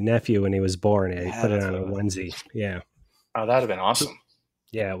my nephew when he was born. I Yeah, put it that's on a what it onesie. Yeah, Oh, that would have been awesome.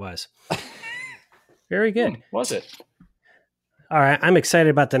 yeah, it was. Very good. Was it? All right, I'm excited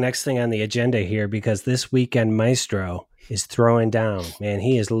about the next thing on the agenda here because this weekend Maestro is throwing down. Man,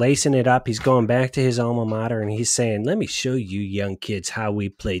 he is lacing it up. He's going back to his alma mater and he's saying, "Let me show you young kids how we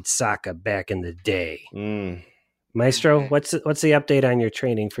played soccer back in the day." Maestro, what's the update on your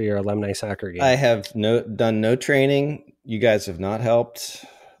training for your alumni soccer game? I have done no training. You guys have not helped.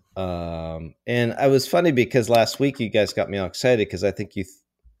 And I was funny because last week you guys got me all excited because I think you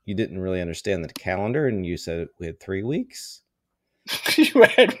didn't really understand the calendar and you said we had 3 weeks. You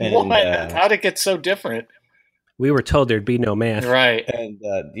had And, one. How'd it get so different? We were told there'd be no math. Right. And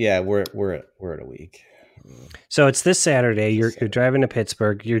yeah, we're at a week. So it's this Saturday. You're driving to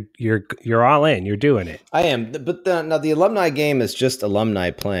Pittsburgh. You're all in. You're doing it. I am, but now the alumni game is just alumni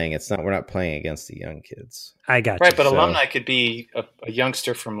playing. It's not. We're not playing against the young kids. I got Right, you. but So- alumni could be a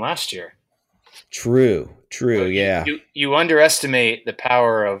youngster from last year. True. Yeah. You underestimate the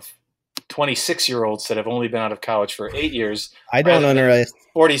power of 26-year-olds that have only been out of college for 8 years. I don't I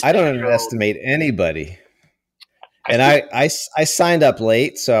underestimate anybody. And I signed up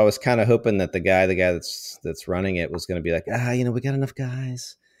late, so I was kind of hoping that the guy that's running it was going to be like, we got enough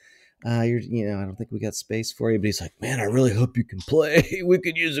guys. I don't think we got space for you. But he's like, man, I really hope you can play. We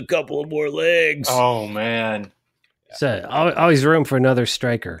could use a couple of more legs. Oh man. So always room for another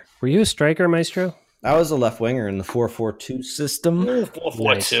striker. Were you a striker, Maestro? I was a left winger in the 4-4-2 system.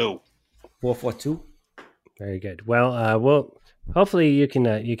 4-4-2. 4-4-2. Very good. Well, hopefully you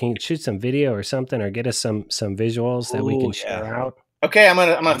can shoot some video or something, or get us some visuals that we can share out. Okay, I'm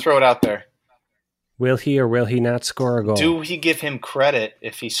gonna throw it out there. Will he or will he not score a goal? Do we give him credit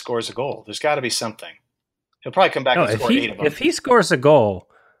if he scores a goal? There's got to be something. He'll probably come back and score 8 of them. If he scores a goal,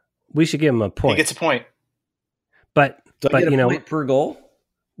 we should give him a point. He gets a point. But Do I get a point per goal?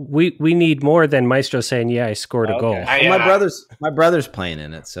 we need more than Maestro saying, "Yeah, I scored a goal." Well, my brother's playing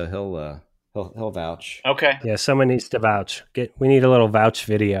in it, so he'll vouch. Okay. Yeah, someone needs to vouch. We need a little vouch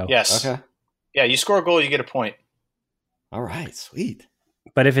video. Yes. Okay. Yeah, you score a goal, you get a point. All right. Sweet.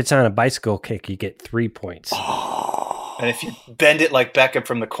 But if it's on a bicycle kick, you get 3 points. And if you bend it like Beckham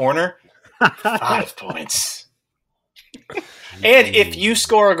from the corner, 5 points. And if you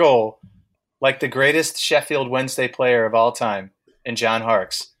score a goal like the greatest Sheffield Wednesday player of all time in John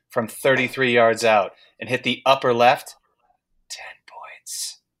Harkes from 33 yards out and hit the upper left, 10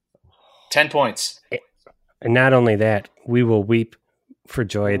 points. 10 points. And not only that, we will weep for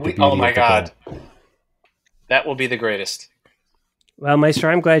joy at the beauty Oh my of the God. goal. That will be the greatest. Well,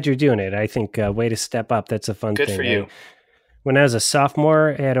 Maestro, I'm glad you're doing it. I think way to step up. That's a fun Good thing. for you. When I was a sophomore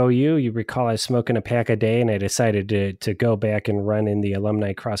at OU, you recall I was smoking a pack a day, and I decided to go back and run in the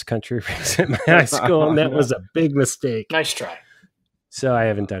alumni cross country race at my high school, and that was a big mistake. Nice try. So I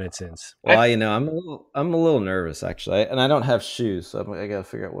haven't done it since. Well, I'm a little nervous actually, and I don't have shoes, so I got to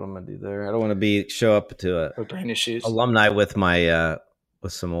figure out what I'm gonna do there. I don't want to show up to With brand new shoes. alumni with my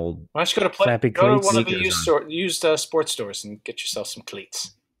with some old. Why don't you go to Flappy go to cleats, one of the sneakers used sports stores and get yourself some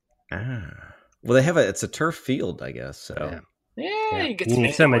cleats. Well, they have it's a turf field, I guess. So Yeah, you get You some,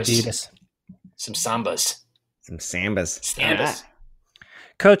 need some indoors. Adidas. Some Sambas. some sambas. Sambas.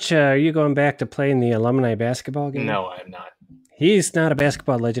 Coach, are you going back to playing the alumni basketball game? No, I'm not. He's not a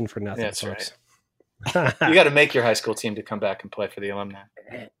basketball legend for nothing. That's folks. You got to make your high school team to come back and play for the alumni.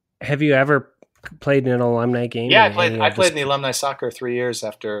 Have you ever played in an alumni game? Yeah, in any I of played in the alumni soccer 3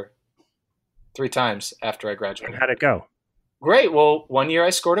 times after I graduated. How'd it go? Great. Well, 1 year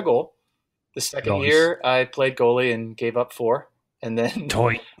I scored a goal. The second Nice. year I played goalie and gave up 4. And then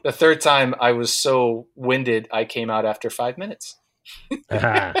Toy. the third time I was so winded I came out after 5 minutes.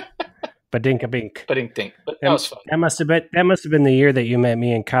 Badink-a-bink. But that was fun. That must have been the year that you met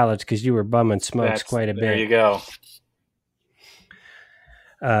me in college because you were bumming smokes quite a bit. There you go.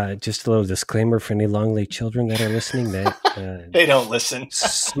 Just a little disclaimer for any Longley children that are listening that They don't listen.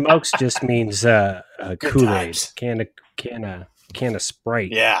 smokes just means Kool-Aid, times. can of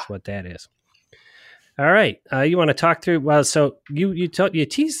Sprite. Yeah. That's what that is. All right, you want to talk through? Well, so you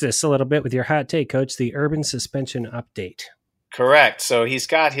teased this a little bit with your hot take, Coach. The Urban suspension update. Correct. So he's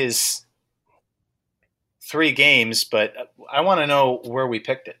got his 3 games, but I want to know where we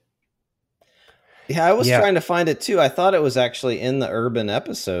picked it. Yeah, I was trying to find it too. I thought it was actually in the Urban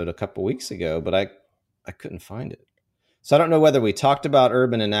episode a couple weeks ago, but I couldn't find it. So I don't know whether we talked about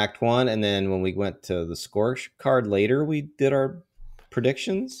Urban in Act 1, and then when we went to the scorecard later, we did our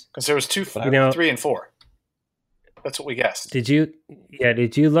predictions. Because there was 3 and 4. That's what we guessed. Did you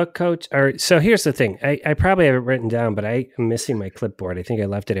look, Coach? Or so here's the thing. I probably have it written down, but I am missing my clipboard. I think I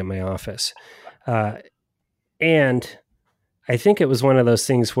left it in my office. And I think it was one of those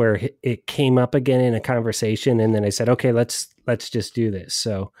things where it came up again in a conversation, and then I said, "Okay, let's just do this."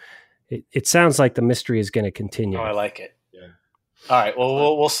 So it sounds like the mystery is going to continue. Oh, I like it. Yeah. All right.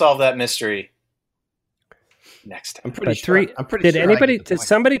 Well, we'll solve that mystery next time. I'm pretty sure. Did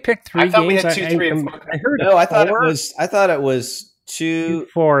somebody pick 3 games? I thought we had 2, 3, and 4. I heard. No, I thought it was 2,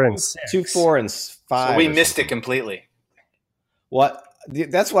 4, and 6. 2, 4, and 5. So we missed it completely. What?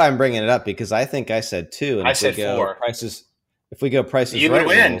 That's why I'm bringing it up, because I think I said 2. And I said 4. If we go prices, you would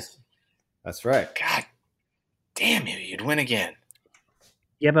win. That's right. God damn you! You'd win again.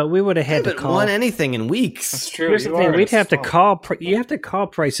 Yeah, but we would have had to call. Won anything in weeks. That's true. Here's the thing: we'd have to call. You have to call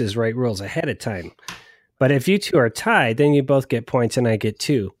Prices Right rules ahead of time. But if you two are tied, then you both get points, and I get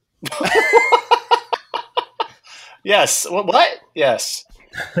 2. Yes. What? Yes.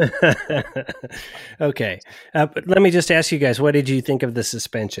 Okay. But let me just ask you guys: what did you think of the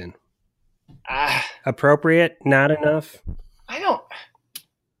suspension? Appropriate? Not enough? I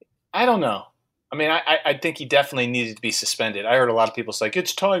don't know. I mean, I think he definitely needed to be suspended. I heard a lot of people say,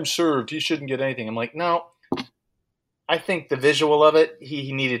 it's time served. He shouldn't get anything. I'm like, no. I think the visual of it,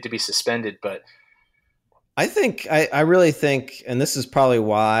 he needed to be suspended. But I really think, and this is probably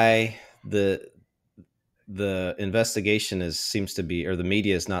why the investigation seems to be, or the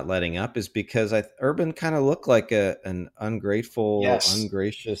media is not letting up, is because Urban kind of looked like an ungrateful,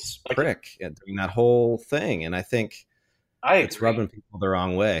 ungracious prick during that whole thing. And I think it's rubbing people the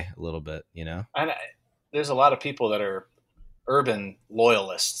wrong way a little bit, And there's a lot of people that are Urban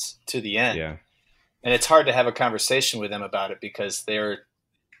loyalists to the end. Yeah. And it's hard to have a conversation with them about it because they're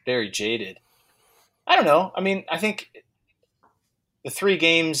very jaded. I don't know. I mean, I think the 3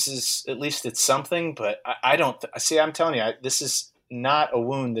 games is, at least it's something, but I don't see. I'm telling you, this is not a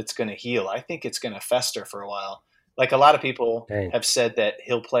wound that's going to heal. I think it's going to fester for a while. Like a lot of people have said that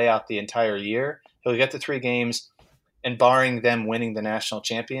he'll play out the entire year. He'll get the 3 games, and barring them winning the national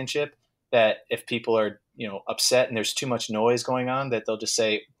championship, that if people are, upset and there's too much noise going on, that they'll just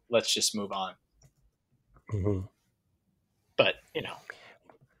say, let's just move on. Mm-hmm. But,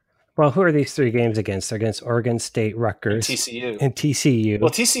 Well, who are these 3 games against? They're against Oregon State, Rutgers, and TCU.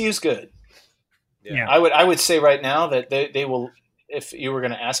 Well, TCU's good. Yeah. I would say right now that they will, if you were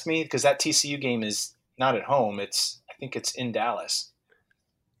going to ask me, because that TCU game is not at home. I think it's in Dallas.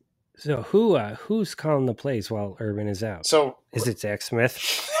 So who's calling the plays while Urban is out? So is it Zach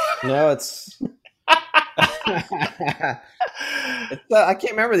Smith? No, it's I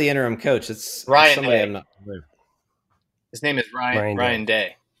can't remember the interim coach. It's Ryan Day. His name is Ryan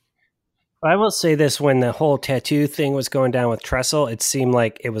Day. I will say this: when the whole tattoo thing was going down with Tressel, it seemed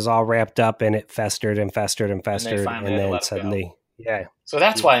like it was all wrapped up and it festered and festered and festered, and then suddenly, yeah. So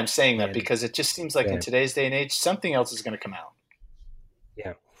that's why I'm saying that, because it just seems like in today's day and age, something else is going to come out.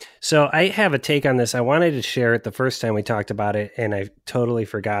 Yeah. So I have a take on this. I wanted to share it the first time we talked about it, and I totally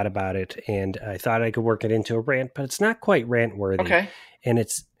forgot about it. And I thought I could work it into a rant, but it's not quite rant worthy. Okay. And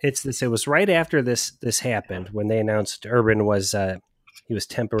it's this. It was right after this happened when they announced Urban was he was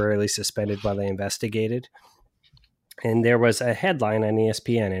temporarily suspended while they investigated. And there was a headline on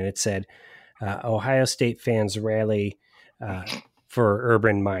ESPN, and it said, "Ohio State fans rally for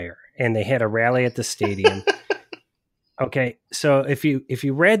Urban Meyer," and they had a rally at the stadium. Okay, so if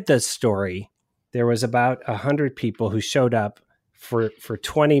you read the story, there was about 100 people who showed up for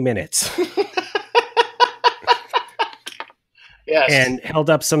 20 minutes. Yes. And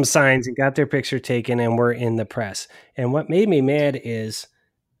held up some signs and got their picture taken and were in the press. And what made me mad is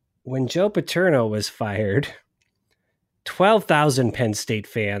when Joe Paterno was fired, 12,000 Penn State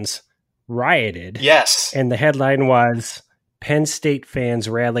fans rioted. Yes. And the headline was, Penn State fans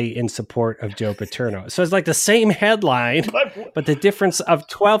rally in support of Joe Paterno. So it's like the same headline, but the difference of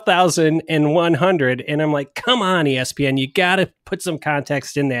 12,100. And I'm like, come on, ESPN, you got to put some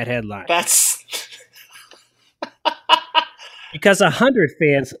context in that headline. That's because 100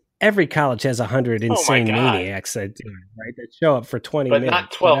 fans, every college has 100 insane God. maniacs that do it, right? That show up for 20 but minutes.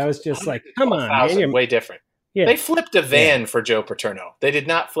 not 12. And I was just like, come on, man. You're, way different. yeah. They flipped a van for Joe Paterno. They did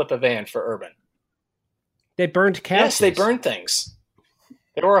not flip a van for Urban. They burned couches. Yes, they burned things.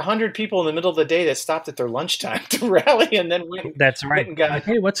 There were 100 people in the middle of the day that stopped at their lunchtime to rally and then went. That's right. Went and got, like,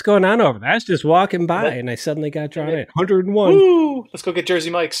 hey, what's going on over there? I was just walking by and I suddenly got drawn in. 101. Woo! Let's go get Jersey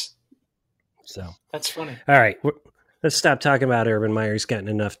Mike's. So that's funny. All right. Let's stop talking about Urban Meyer. He's gotten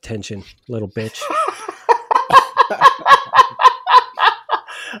enough attention, little bitch.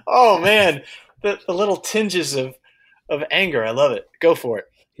 Oh, man. The little tinges of anger. I love it. Go for it.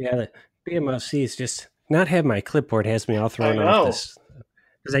 Yeah, the BMOC is just not have my clipboard has me all thrown off this.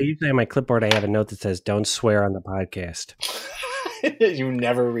 Because I usually on my clipboard I have a note that says "Don't swear on the podcast." You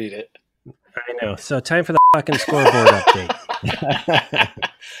never read it. I know. So time for the fucking scoreboard update.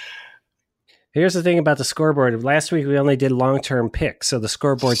 Here's the thing about the scoreboard. Last week we only did long-term picks, so the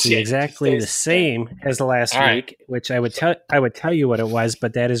scoreboard's exactly the same as the last week. Which I would tell you what it was,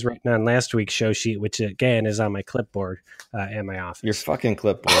 but that is written on last week's show sheet, which again is on my clipboard at my office. Your fucking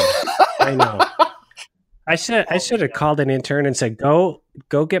clipboard. I know. I should have called an intern and said, go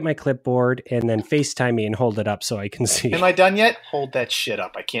get my clipboard and then FaceTime me and hold it up so I can see. Am I done yet? Hold that shit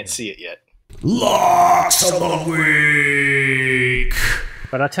up. I can't see it yet. Loss of the week.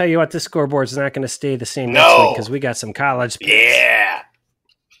 But I'll tell you what, this scoreboard's not going to stay the same next week because we got some college picks. Yeah.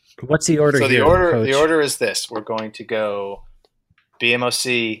 What's the order so here, the Coach? order is this. We're going to go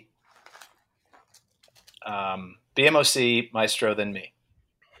BMOC, Maestro, then me.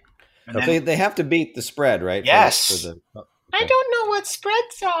 Okay, they have to beat the spread, right? Yes. Okay. I don't know what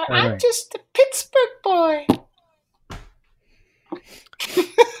spreads are. All I'm right. just a Pittsburgh boy.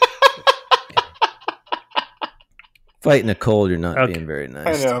 Fighting a cold, you're not Okay. being very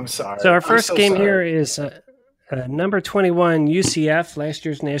nice. I know. I'm sorry. So our I'm first so game sorry. here is number 21 UCF, last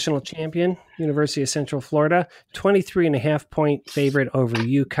year's national champion, University of Central Florida, 23.5 point favorite over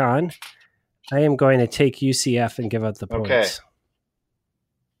UConn. I am going to take UCF and give up the points. Okay.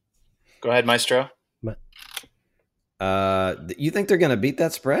 Go ahead, Maestro. You think they're going to beat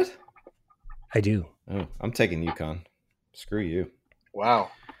that spread? I do. Oh, I'm taking UConn. Screw you.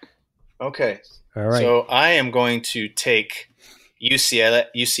 Wow. Okay. All right. So I am going to take UCF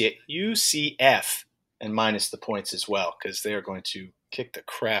and minus the points as well because they are going to kick the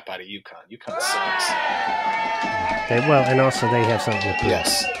crap out of UConn. UConn sucks. And also they have something to prove.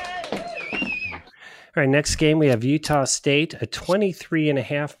 Yes. All right, next game we have Utah State, a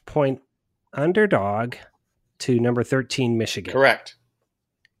 23.5 point underdog to number 13 Michigan. Correct.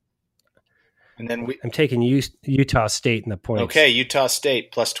 And then I'm taking Utah State in the points. Okay, Utah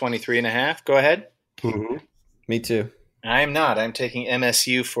State plus 23.5. Go ahead. Mm-hmm. Me too. I am not. I'm taking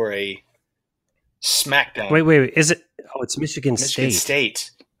MSU for a smackdown. Wait. Is it? Oh, it's Michigan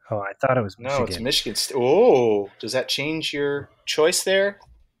State. Oh, I thought it was Michigan. No, it's Michigan State. Oh, does that change your choice there?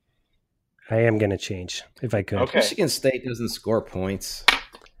 I am going to change if I could. Okay. Michigan State doesn't score points.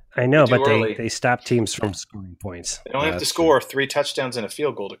 I know, Too but early. they stop teams from scoring points. They only have to That's score 3 touchdowns and a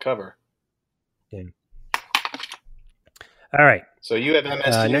field goal to cover. All right. So you have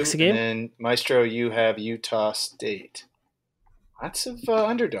MSU. Next game? And then Maestro, you have Utah State. Lots of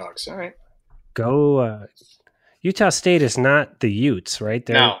underdogs. All right. Go. Utah State is not the Utes, right?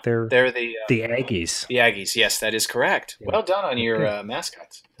 They're the Aggies. The Aggies. Yes, that is correct. Yeah. Well done on your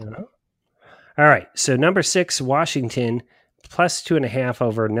mascots. All right. So number 6, Washington, plus 2.5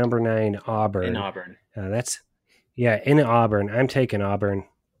 over number 9, Auburn. In Auburn. In Auburn. I'm taking Auburn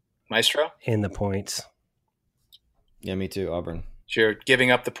Maestro? in the points. Yeah, me too. Auburn. So you're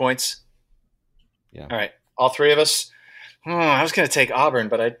giving up the points? Yeah. All right. All three of us? I was going to take Auburn,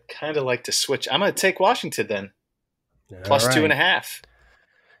 but I'd kind of like to switch. I'm going to take Washington then. Plus All right. 2.5.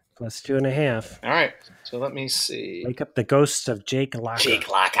 Plus 2.5. All right. So let me see. Wake up the ghosts of Jake Locker. Jake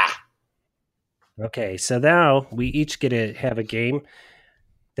Locker. Okay, so now we each get to have a game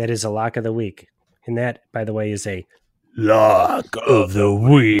that is a lock of the week. And that, by the way, is a Lock of the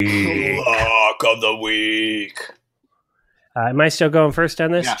week. Lock of the week. am I still going first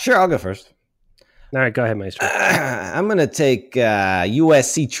on this? Yeah. Sure, I'll go first. All right, go ahead, Maestro. I'm going to take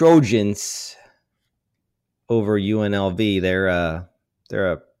USC Trojans over UNLV. They're a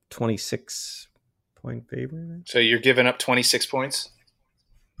 26-point favorite. So you're giving up 26 points?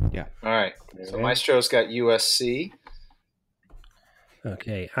 Yeah. All right. So Maestro's got USC.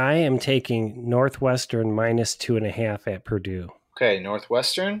 Okay, I am taking Northwestern minus 2.5 at Purdue. Okay,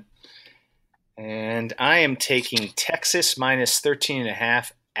 Northwestern. And I am taking Texas minus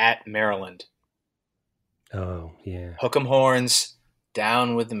 13.5 at Maryland. Oh, yeah. Hook 'em horns,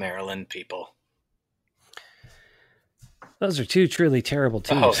 down with the Maryland people. Those are two truly terrible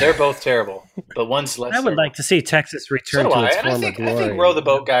teams. Oh, they're both terrible, but one's less. I would terrible. like to see Texas return So do to I. its And I former think glory. Row the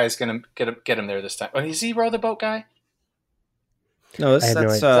Boat guy is going to get him there this time. Oh, is he Row the Boat guy? No, I had no that's idea.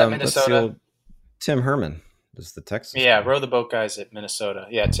 Is that that's the Minnesota? old Tim Herman. Is the Texas? Yeah, guy. Row the Boat guy's at Minnesota.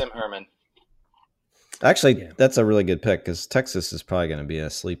 Yeah, Tim Herman. Actually, Yeah. that's a really good pick because Texas is probably going to be a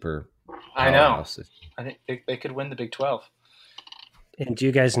sleeper. I know. powerhouse. I think they could win the Big 12. And do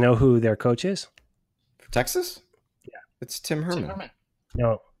you guys know who their coach is? Texas? Yeah. It's Tim Herman. Tim Herman.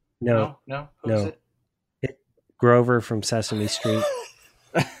 No. No. Who's No. it? Grover from Sesame Street.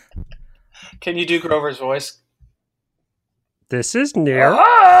 Can you do Grover's voice? This is new.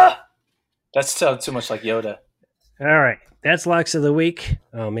 Ah! That sounds too much like Yoda. All right. That's Locks of the Week.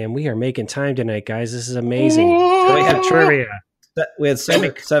 Oh, man, we are making time tonight, guys. This is amazing. So we have trivia. We had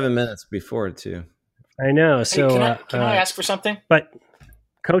 7 minutes before too. I know. Hey, So, can I ask for something? but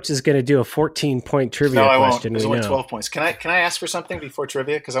Coach is going to do a 14-point trivia No, I won't. question. There's We only know. 12 points. Can I ask for something before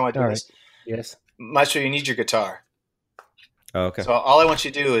trivia? Because I want to do All this. Yes. Maestro, you need your guitar. Oh, okay. So all I want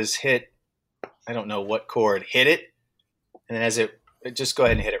you to do is hit, I don't know what chord, hit it, and then just go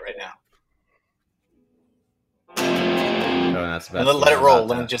ahead and hit it right now. Oh, that's about And let it roll.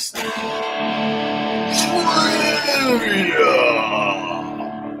 Let it just.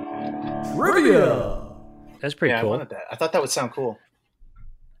 That's pretty Yeah, I cool. wanted that. I thought that would sound cool.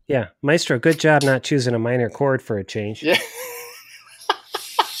 Yeah. Maestro, good job not choosing a minor chord for a change. Yeah.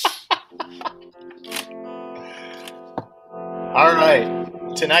 All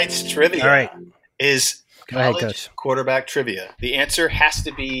right. Tonight's trivia All right. is Go ahead, college Coach. quarterback trivia. The answer has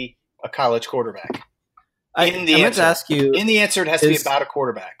to be a college quarterback. I In the meant answer. to ask you In the answer, it has to be Is- about a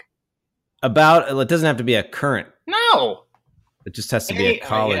quarterback. about. It doesn't have to be a current. No. It just has to be a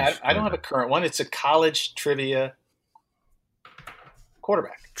college. I don't have a current one. It's a college trivia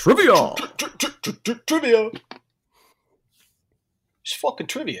quarterback. trivia. Trivia. It's fucking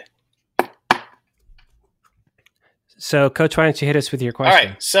trivia. So, Coach, why don't you hit us with your All question?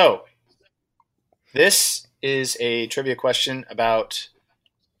 right. So this is a trivia question about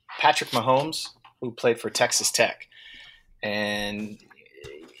Patrick Mahomes, who played for Texas Tech. And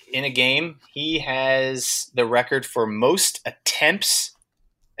in a game, he has the record for most attempts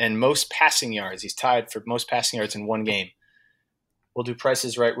and most passing yards. He's tied for most passing yards in one game. We'll do Price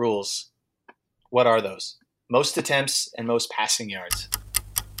is Right rules. What are those? Most attempts and most passing yards.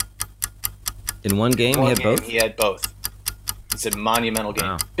 In one game, One he had game, both. He had both. It's a monumental game.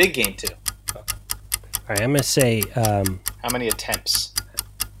 Wow. Big game, too. All right, I'm going to say How many attempts?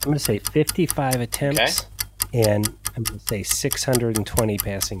 55 attempts, and I'm going to say 620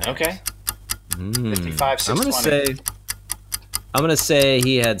 passing yards. Okay. 55, I'm gonna 620. say. I'm gonna say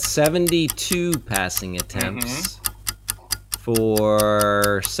he had 72 passing attempts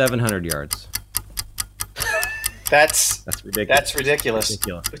for 700 yards. That's That's ridiculous. ridiculous.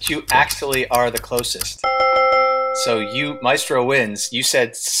 But you actually are the closest. So Maestro wins. You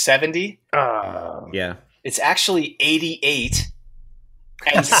said 70. Yeah. It's actually 88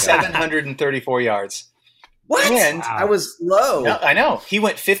 and 734 yards. What? And- I was low. No, I know. He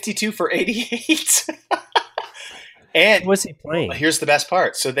went 52 for 88. And What's he playing? here's the best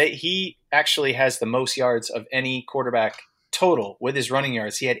part. So he actually has the most yards of any quarterback total with his running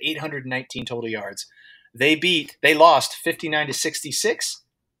yards. He had 819 total yards. They lost 59-66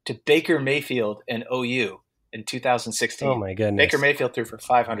 to Baker Mayfield and OU in 2016. Oh, my goodness. Baker Mayfield threw for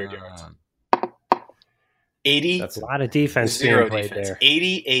 500 yards. 80 That's A lot of defense zero being played defense. there.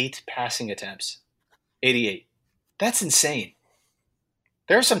 88 passing attempts. 88. That's insane.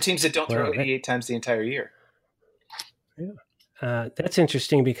 There are some teams that don't Wow, throw that- 88 times the entire year. That's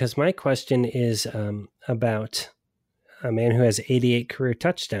interesting because my question is about a man who has 88 career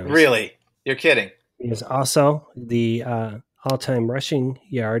touchdowns. Really? You're kidding. He is also the all-time rushing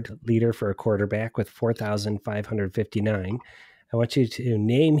yard leader for a quarterback with 4,559. I want you to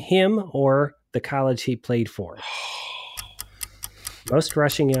name him or the college he played for. Most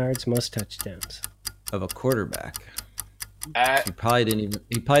rushing yards, most touchdowns. Of a quarterback. Uh, He probably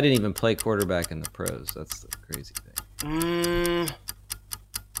didn't even play quarterback in the pros. That's the crazy thing.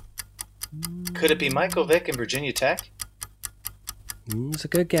 Could it be Michael Vick in Virginia Tech? It's a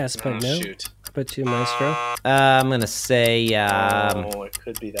good guess, but no. Shoot. How about you, Maestro? I'm gonna say. It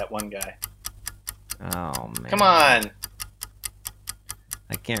could be that one guy. Oh man. Come on.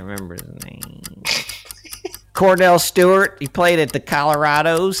 I can't remember his name. Cordell Stewart. He played at the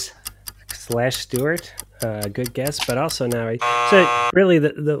Colorados. / Stewart. Good guess, but also now. So really,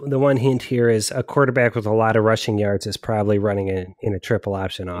 the one hint here is a quarterback with a lot of rushing yards is probably running in a triple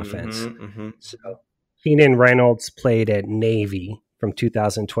option offense. So Keenan Reynolds played at Navy from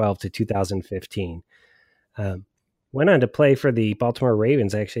 2012 to 2015. Went on to play for the Baltimore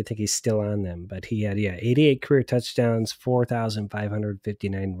Ravens. I actually think he's still on them, but he had 88 career touchdowns,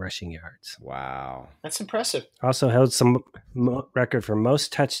 4,559 rushing yards. Wow, That's impressive. Also held some record for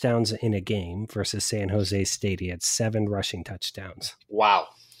most touchdowns in a game versus San Jose State. He had 7 rushing touchdowns. Wow.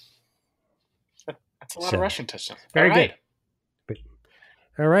 That's a lot of rushing touchdowns. Very All right. good.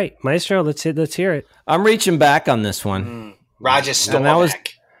 All right, Maestro, let's hear it. I'm reaching back on this one. Roger Staubach.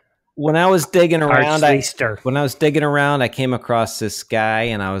 When I was digging around, Archleister. I came across this guy,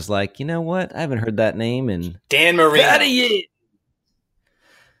 and I was like, you know what? I haven't heard that name in Dan Marino.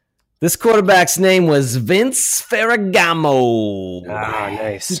 This quarterback's name was Vince Ferragamo. Ah, He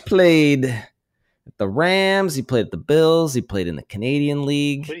nice. played at the Rams. He played at the Bills. He played in the Canadian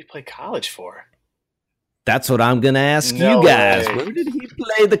League. What did he play college for? That's what I'm going to ask No you guys. way. Where did he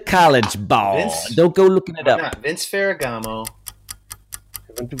play the college ball? Vince- Don't go looking it Why up. not? Vince Ferragamo.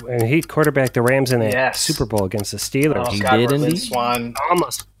 And he quarterbacked the Rams in that Yes. Super Bowl against the Steelers. He God, did Lynn indeed. Swan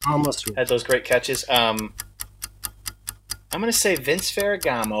Almost. had those great catches. I'm going to say Vince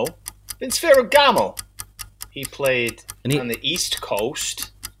Ferragamo. Vince Ferragamo. He played on the East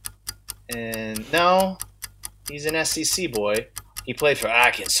Coast. And no, he's an SEC boy. He played for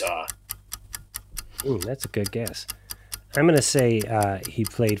Arkansas. That's a good guess. I'm going to say he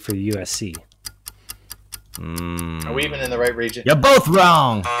played for USC. Are we even in the right region? You're both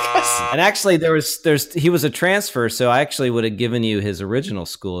wrong. And actually, he was a transfer, so I actually would have given you his original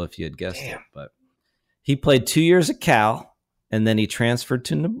school if you had guessed it. But he played 2 years at Cal, and then he transferred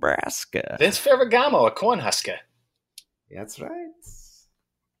to Nebraska. Vince Ferragamo, a Cornhusker. That's right.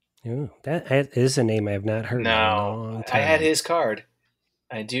 Ooh, that is a name I have not heard in a long No, time. I had his card.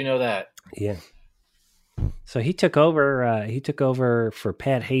 I do know that. Yeah. So he took over. He took over for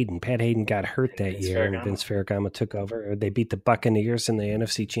Pat Hayden. Pat Hayden got hurt that Vince year, Ferragamo. and Vince Ferragamo took over. They beat the Buccaneers in the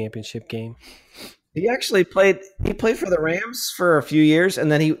NFC Championship game. He actually played. He played for the Rams for a few years,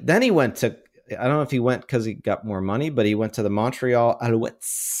 and then he went to. I don't know if he went because he got more money, but he went to the Montreal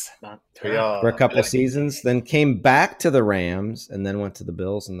Alouettes for a couple of seasons. Then came back to the Rams, and then went to the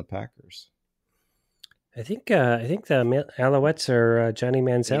Bills and the Packers. I think the Alouettes are Johnny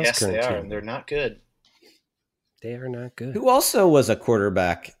Manziel's Yes, current they are, team. and they're not good. They are not good. Who also was a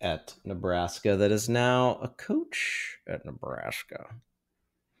quarterback at Nebraska that is now a coach at Nebraska.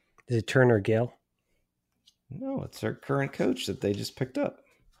 Is it Turner Gill? No, it's their current coach that they just picked up.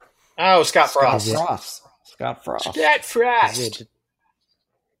 Oh, Scott Frost. Scott Frost. Scott Frost. Is it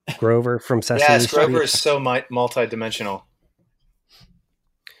Grover from Sesame Yes, Street? Grover is so multi-dimensional.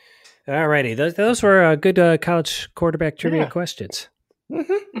 All righty. Those were good college quarterback trivia Yeah. questions.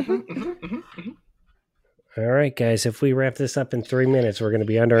 All right, guys. If we wrap this up in 3 minutes, we're going to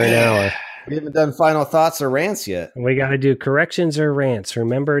be under an hour. We haven't done final thoughts or rants yet. We got to do corrections or rants.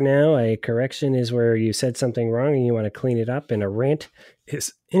 Remember now, a correction is where you said something wrong and you want to clean it up, and a rant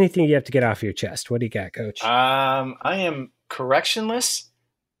is anything you have to get off your chest. What do you got, Coach? I am correctionless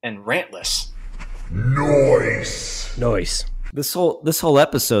and rantless. Noise. Noise. This whole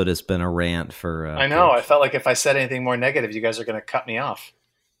episode has been a rant for. I know. I felt like if I said anything more negative, you guys are going to cut me off.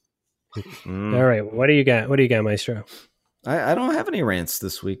 All right. What do you got? What do you got, Maestro? I don't have any rants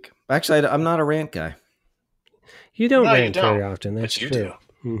this week. Actually, I'm not a rant guy. You don't No, you rant don't, very often. That's but you true. do.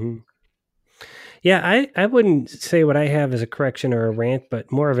 Mm-hmm. Yeah, I wouldn't say what I have is a correction or a rant,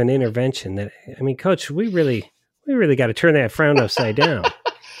 but more of an intervention. That I mean, Coach, we really got to turn that frown upside down.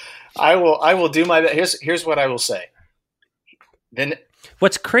 I will do my best. Here's what I will say. Then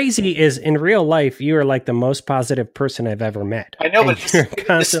What's crazy is in real life, you are like the most positive person I've ever met. I know, And but you're it's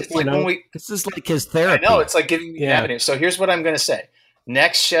constantly, like when we. This is like his I therapy. know it's like giving me an Yeah. avenue. So here's what I'm going to say.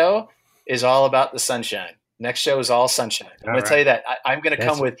 Next show is all about the sunshine. Next show is all sunshine. I'm All going to tell you that I'm going to That's-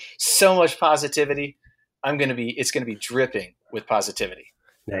 come with so much positivity. It's going to be dripping with positivity.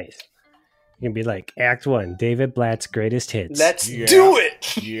 nice. You can be like Act 1, David Blatt's greatest hits. Let's Yeah. do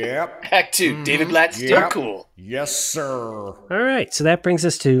it. Yep. Act 2, David Blatt's still Yep. cool. Yes, sir. All right, so that brings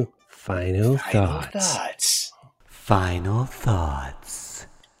us to final Final thoughts. thoughts. Final thoughts.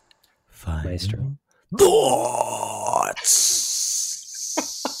 Maestro. Thoughts.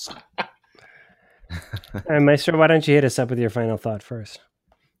 All right, Maestro, why don't you hit us up with your final thought first?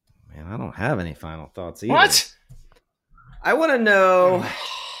 Man, I don't have any final thoughts either. What? I want to know.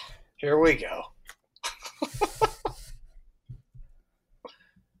 Here we go.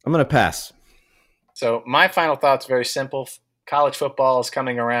 I'm going to pass. So my final thought's very simple. College football is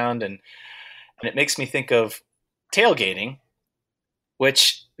coming around, and it makes me think of tailgating,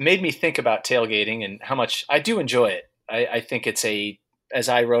 which made me think about tailgating and how much I do enjoy it. I think it's as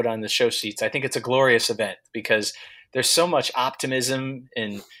I wrote on the show sheets, I think it's a glorious event because there's so much optimism,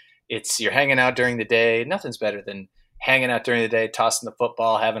 and you're hanging out during the day. Nothing's better than hanging out during the day, tossing the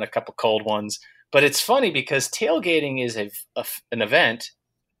football, having a couple cold ones. But it's funny because tailgating is an event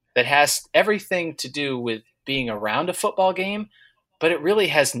that has everything to do with being around a football game, but it really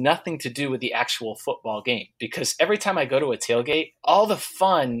has nothing to do with the actual football game. Because every time I go to a tailgate, all the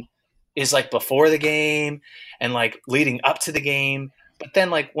fun is like before the game and like leading up to the game. But then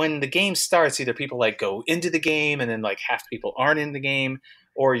like when the game starts, either people like go into the game and then like half the people aren't in the game,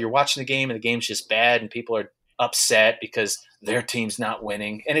 or you're watching the game and the game's just bad and people are upset because their team's not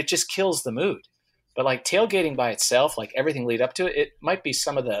winning, and it just kills the mood. But like tailgating by itself, like everything lead up to it, it might be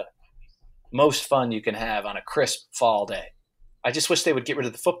some of the most fun you can have on a crisp fall day. I just wish they would get rid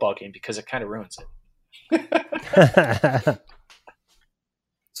of the football game because it kind of ruins it.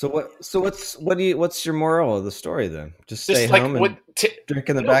 What's your moral of the story then? Just stay like home and drink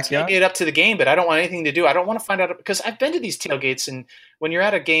in the backyard? Tailgate up to the game, but I don't want anything to do. I don't want to find out, because I've been to these tailgates, and when you're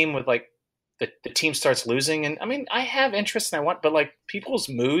at a game with like the team starts losing, and I mean, I have interest and but like people's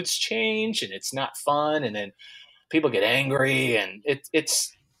moods change and it's not fun, and then people get angry, and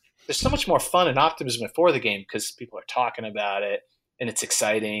it's there's so much more fun and optimism before the game because people are talking about it and it's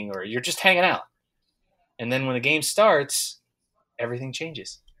exciting, or you're just hanging out. And then when the game starts, everything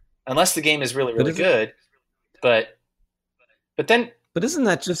changes. Unless the game is really, really good. But isn't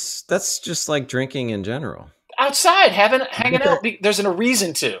that's just like drinking in general? Outside, hanging out, there's a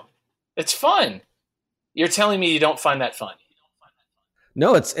reason to. It's fun. You're telling me you don't find that fun?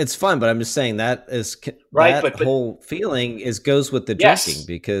 No, it's fun, but I'm just saying that is right. But whole feeling goes with the drinking,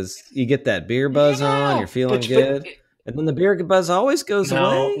 because you get that beer buzz on, you're feeling good, and then the beer buzz always goes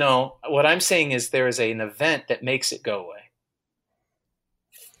away. No, what I'm saying is there is an event that makes it go away.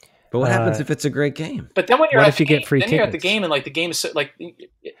 But what happens if it's a great game? But then when you're get free tickets? You're at the game and like the game is so, like,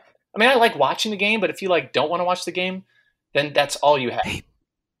 I mean, I like watching the game, but if you like don't want to watch the game, then that's all you have.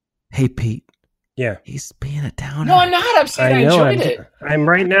 Hey, Pete. Yeah, he's being a downer. No, I'm not. I'm saying I enjoyed it. I'm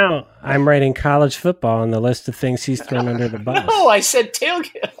writing college football on the list of things he's thrown under the bus. No, I said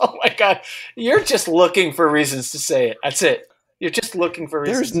tailgate. Oh my God, you're just looking for reasons to say it. That's it. You're just looking for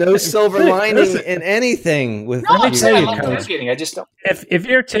reasons. There's no silver lining in anything with. No, I'm saying I love tailgating. I just don't. If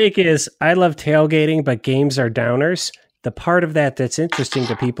your take is I love tailgating, but games are downers, the part of that that's interesting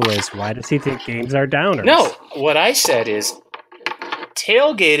to people is, why does he think games are downers? No, what I said is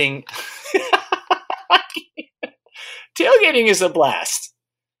tailgating. Tailgating is a blast,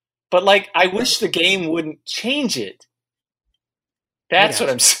 but like I wish the game wouldn't change it. That's what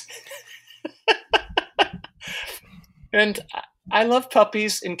I'm saying. And I love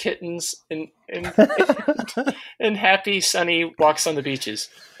puppies and kittens and and happy sunny walks on beaches.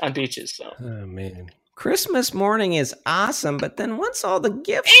 So. Oh man, Christmas morning is awesome, but then once all the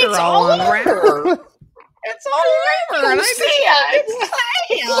gifts are all unwrapped, it's all over. And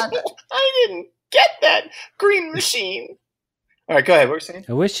I didn't get that green machine. All right, go ahead. What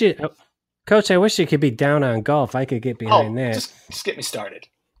were you saying? Coach, I wish you could be down on golf. I could get behind that. Just get me started.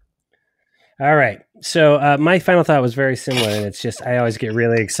 All right. So my final thought was very similar, and it's just I always get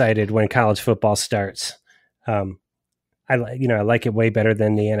really excited when college football starts. I like it way better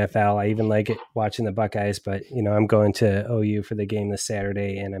than the NFL. I even like it watching the Buckeyes, but I'm going to OU for the game this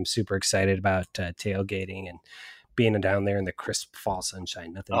Saturday, and I'm super excited about tailgating and being down there in the crisp fall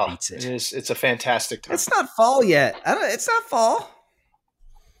sunshine. Nothing beats it. It's a fantastic time. It's not fall yet. It's not fall.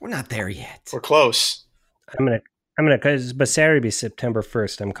 We're not there yet. We're close. But Saturday be September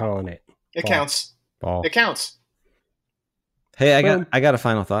 1st. I'm calling it. It counts. Fall. It counts. Hey, I got a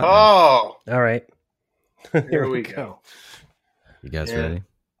final thought. Oh, now. All right. Here we go. You guys ready?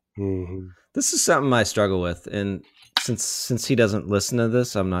 Mm-hmm. This is something I struggle with, and since he doesn't listen to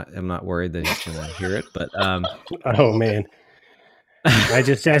this, I'm not worried that he's going to hear it. But oh man, I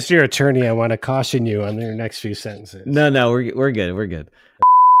just asked your attorney. I want to caution you on your next few sentences. No, we're good. We're good.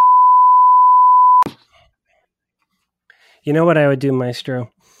 You know what I would do,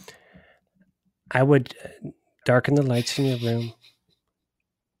 Maestro? I would darken the lights in your room.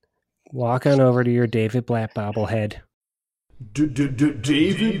 Walk on over to your David Blatt bobblehead.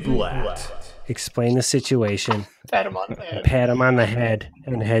 David Blatt. Explain the situation. Pat him on the head. Pat him on the head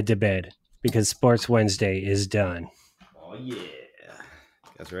and head to bed, because Sports Wednesday is done. Oh yeah. You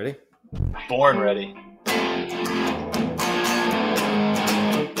guys ready? Born ready.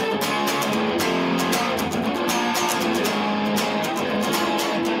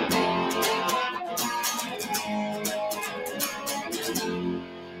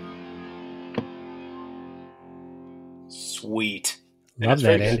 sweet. Love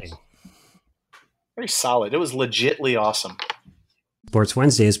that ending. Very solid. It was legitly awesome. Sports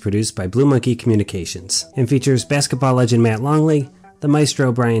Wednesday is produced by Blue Monkey Communications and features basketball legend Matt Longley, the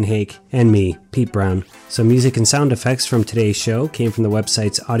maestro Brian Hake, and me, Pete Brown. Some music and sound effects from today's show came from the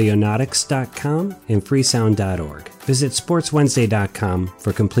websites audionautics.com and freesound.org. Visit sportswednesday.com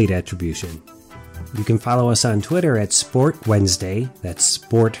for complete attribution. You can follow us on Twitter at Sport Wednesday, that's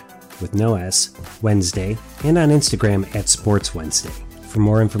sport with no S, Wednesday, and on Instagram at Sports Wednesday. For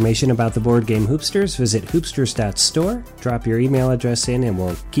more information about the board game Hoopsters, visit hoopsters.store, drop your email address in, and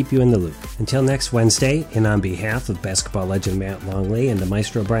we'll keep you in the loop. Until next Wednesday, and on behalf of basketball legend Matt Longley and the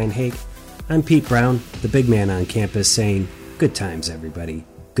maestro Brian Hake, I'm Pete Brown, the big man on campus, saying, good times, everybody.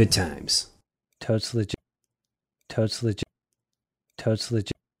 Good times. Totes legit. Totes legit. Totes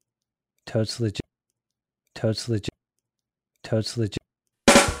legit. Totes legit. Totes legit. Totes legit.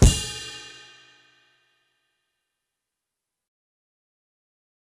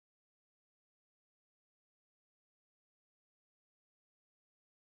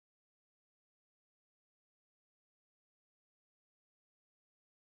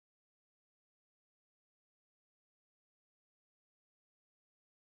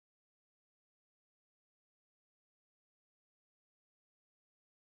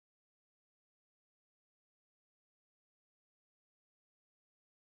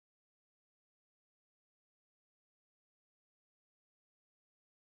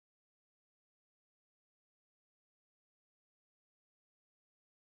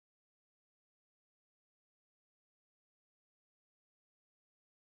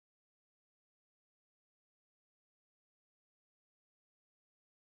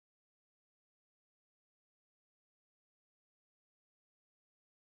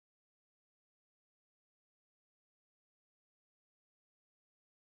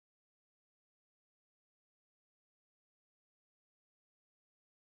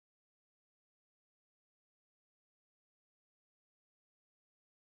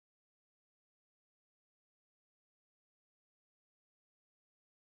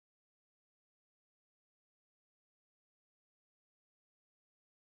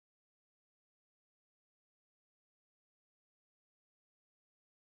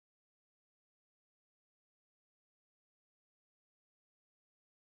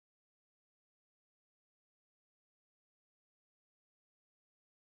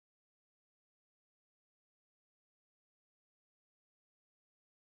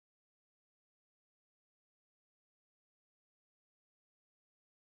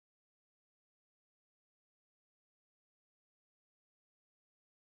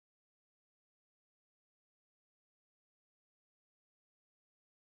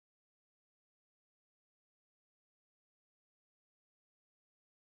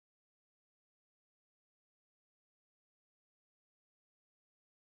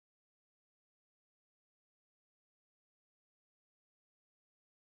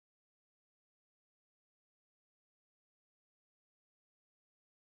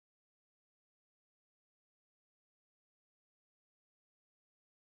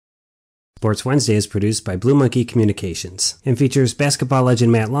 Sports Wednesday is produced by Blue Monkey Communications and features basketball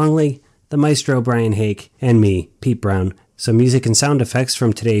legend Matt Longley, the maestro Brian Hake, and me, Pete Brown. Some music and sound effects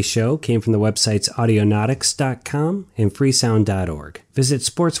from today's show came from the websites audionautics.com and freesound.org. Visit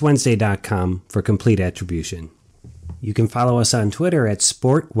sportswednesday.com for complete attribution. You can follow us on Twitter at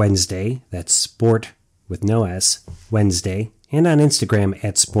Sport Wednesday, that's sport with no S, Wednesday, and on Instagram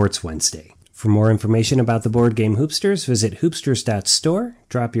at Sports Wednesday. For more information about the board game Hoopsters, visit hoopsters.store,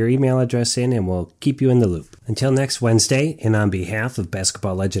 drop your email address in, and we'll keep you in the loop. Until next Wednesday, and on behalf of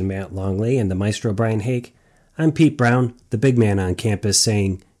basketball legend Matt Longley and the maestro Brian Hake, I'm Pete Brown, the big man on campus,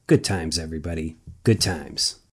 saying, good times, everybody. Good times.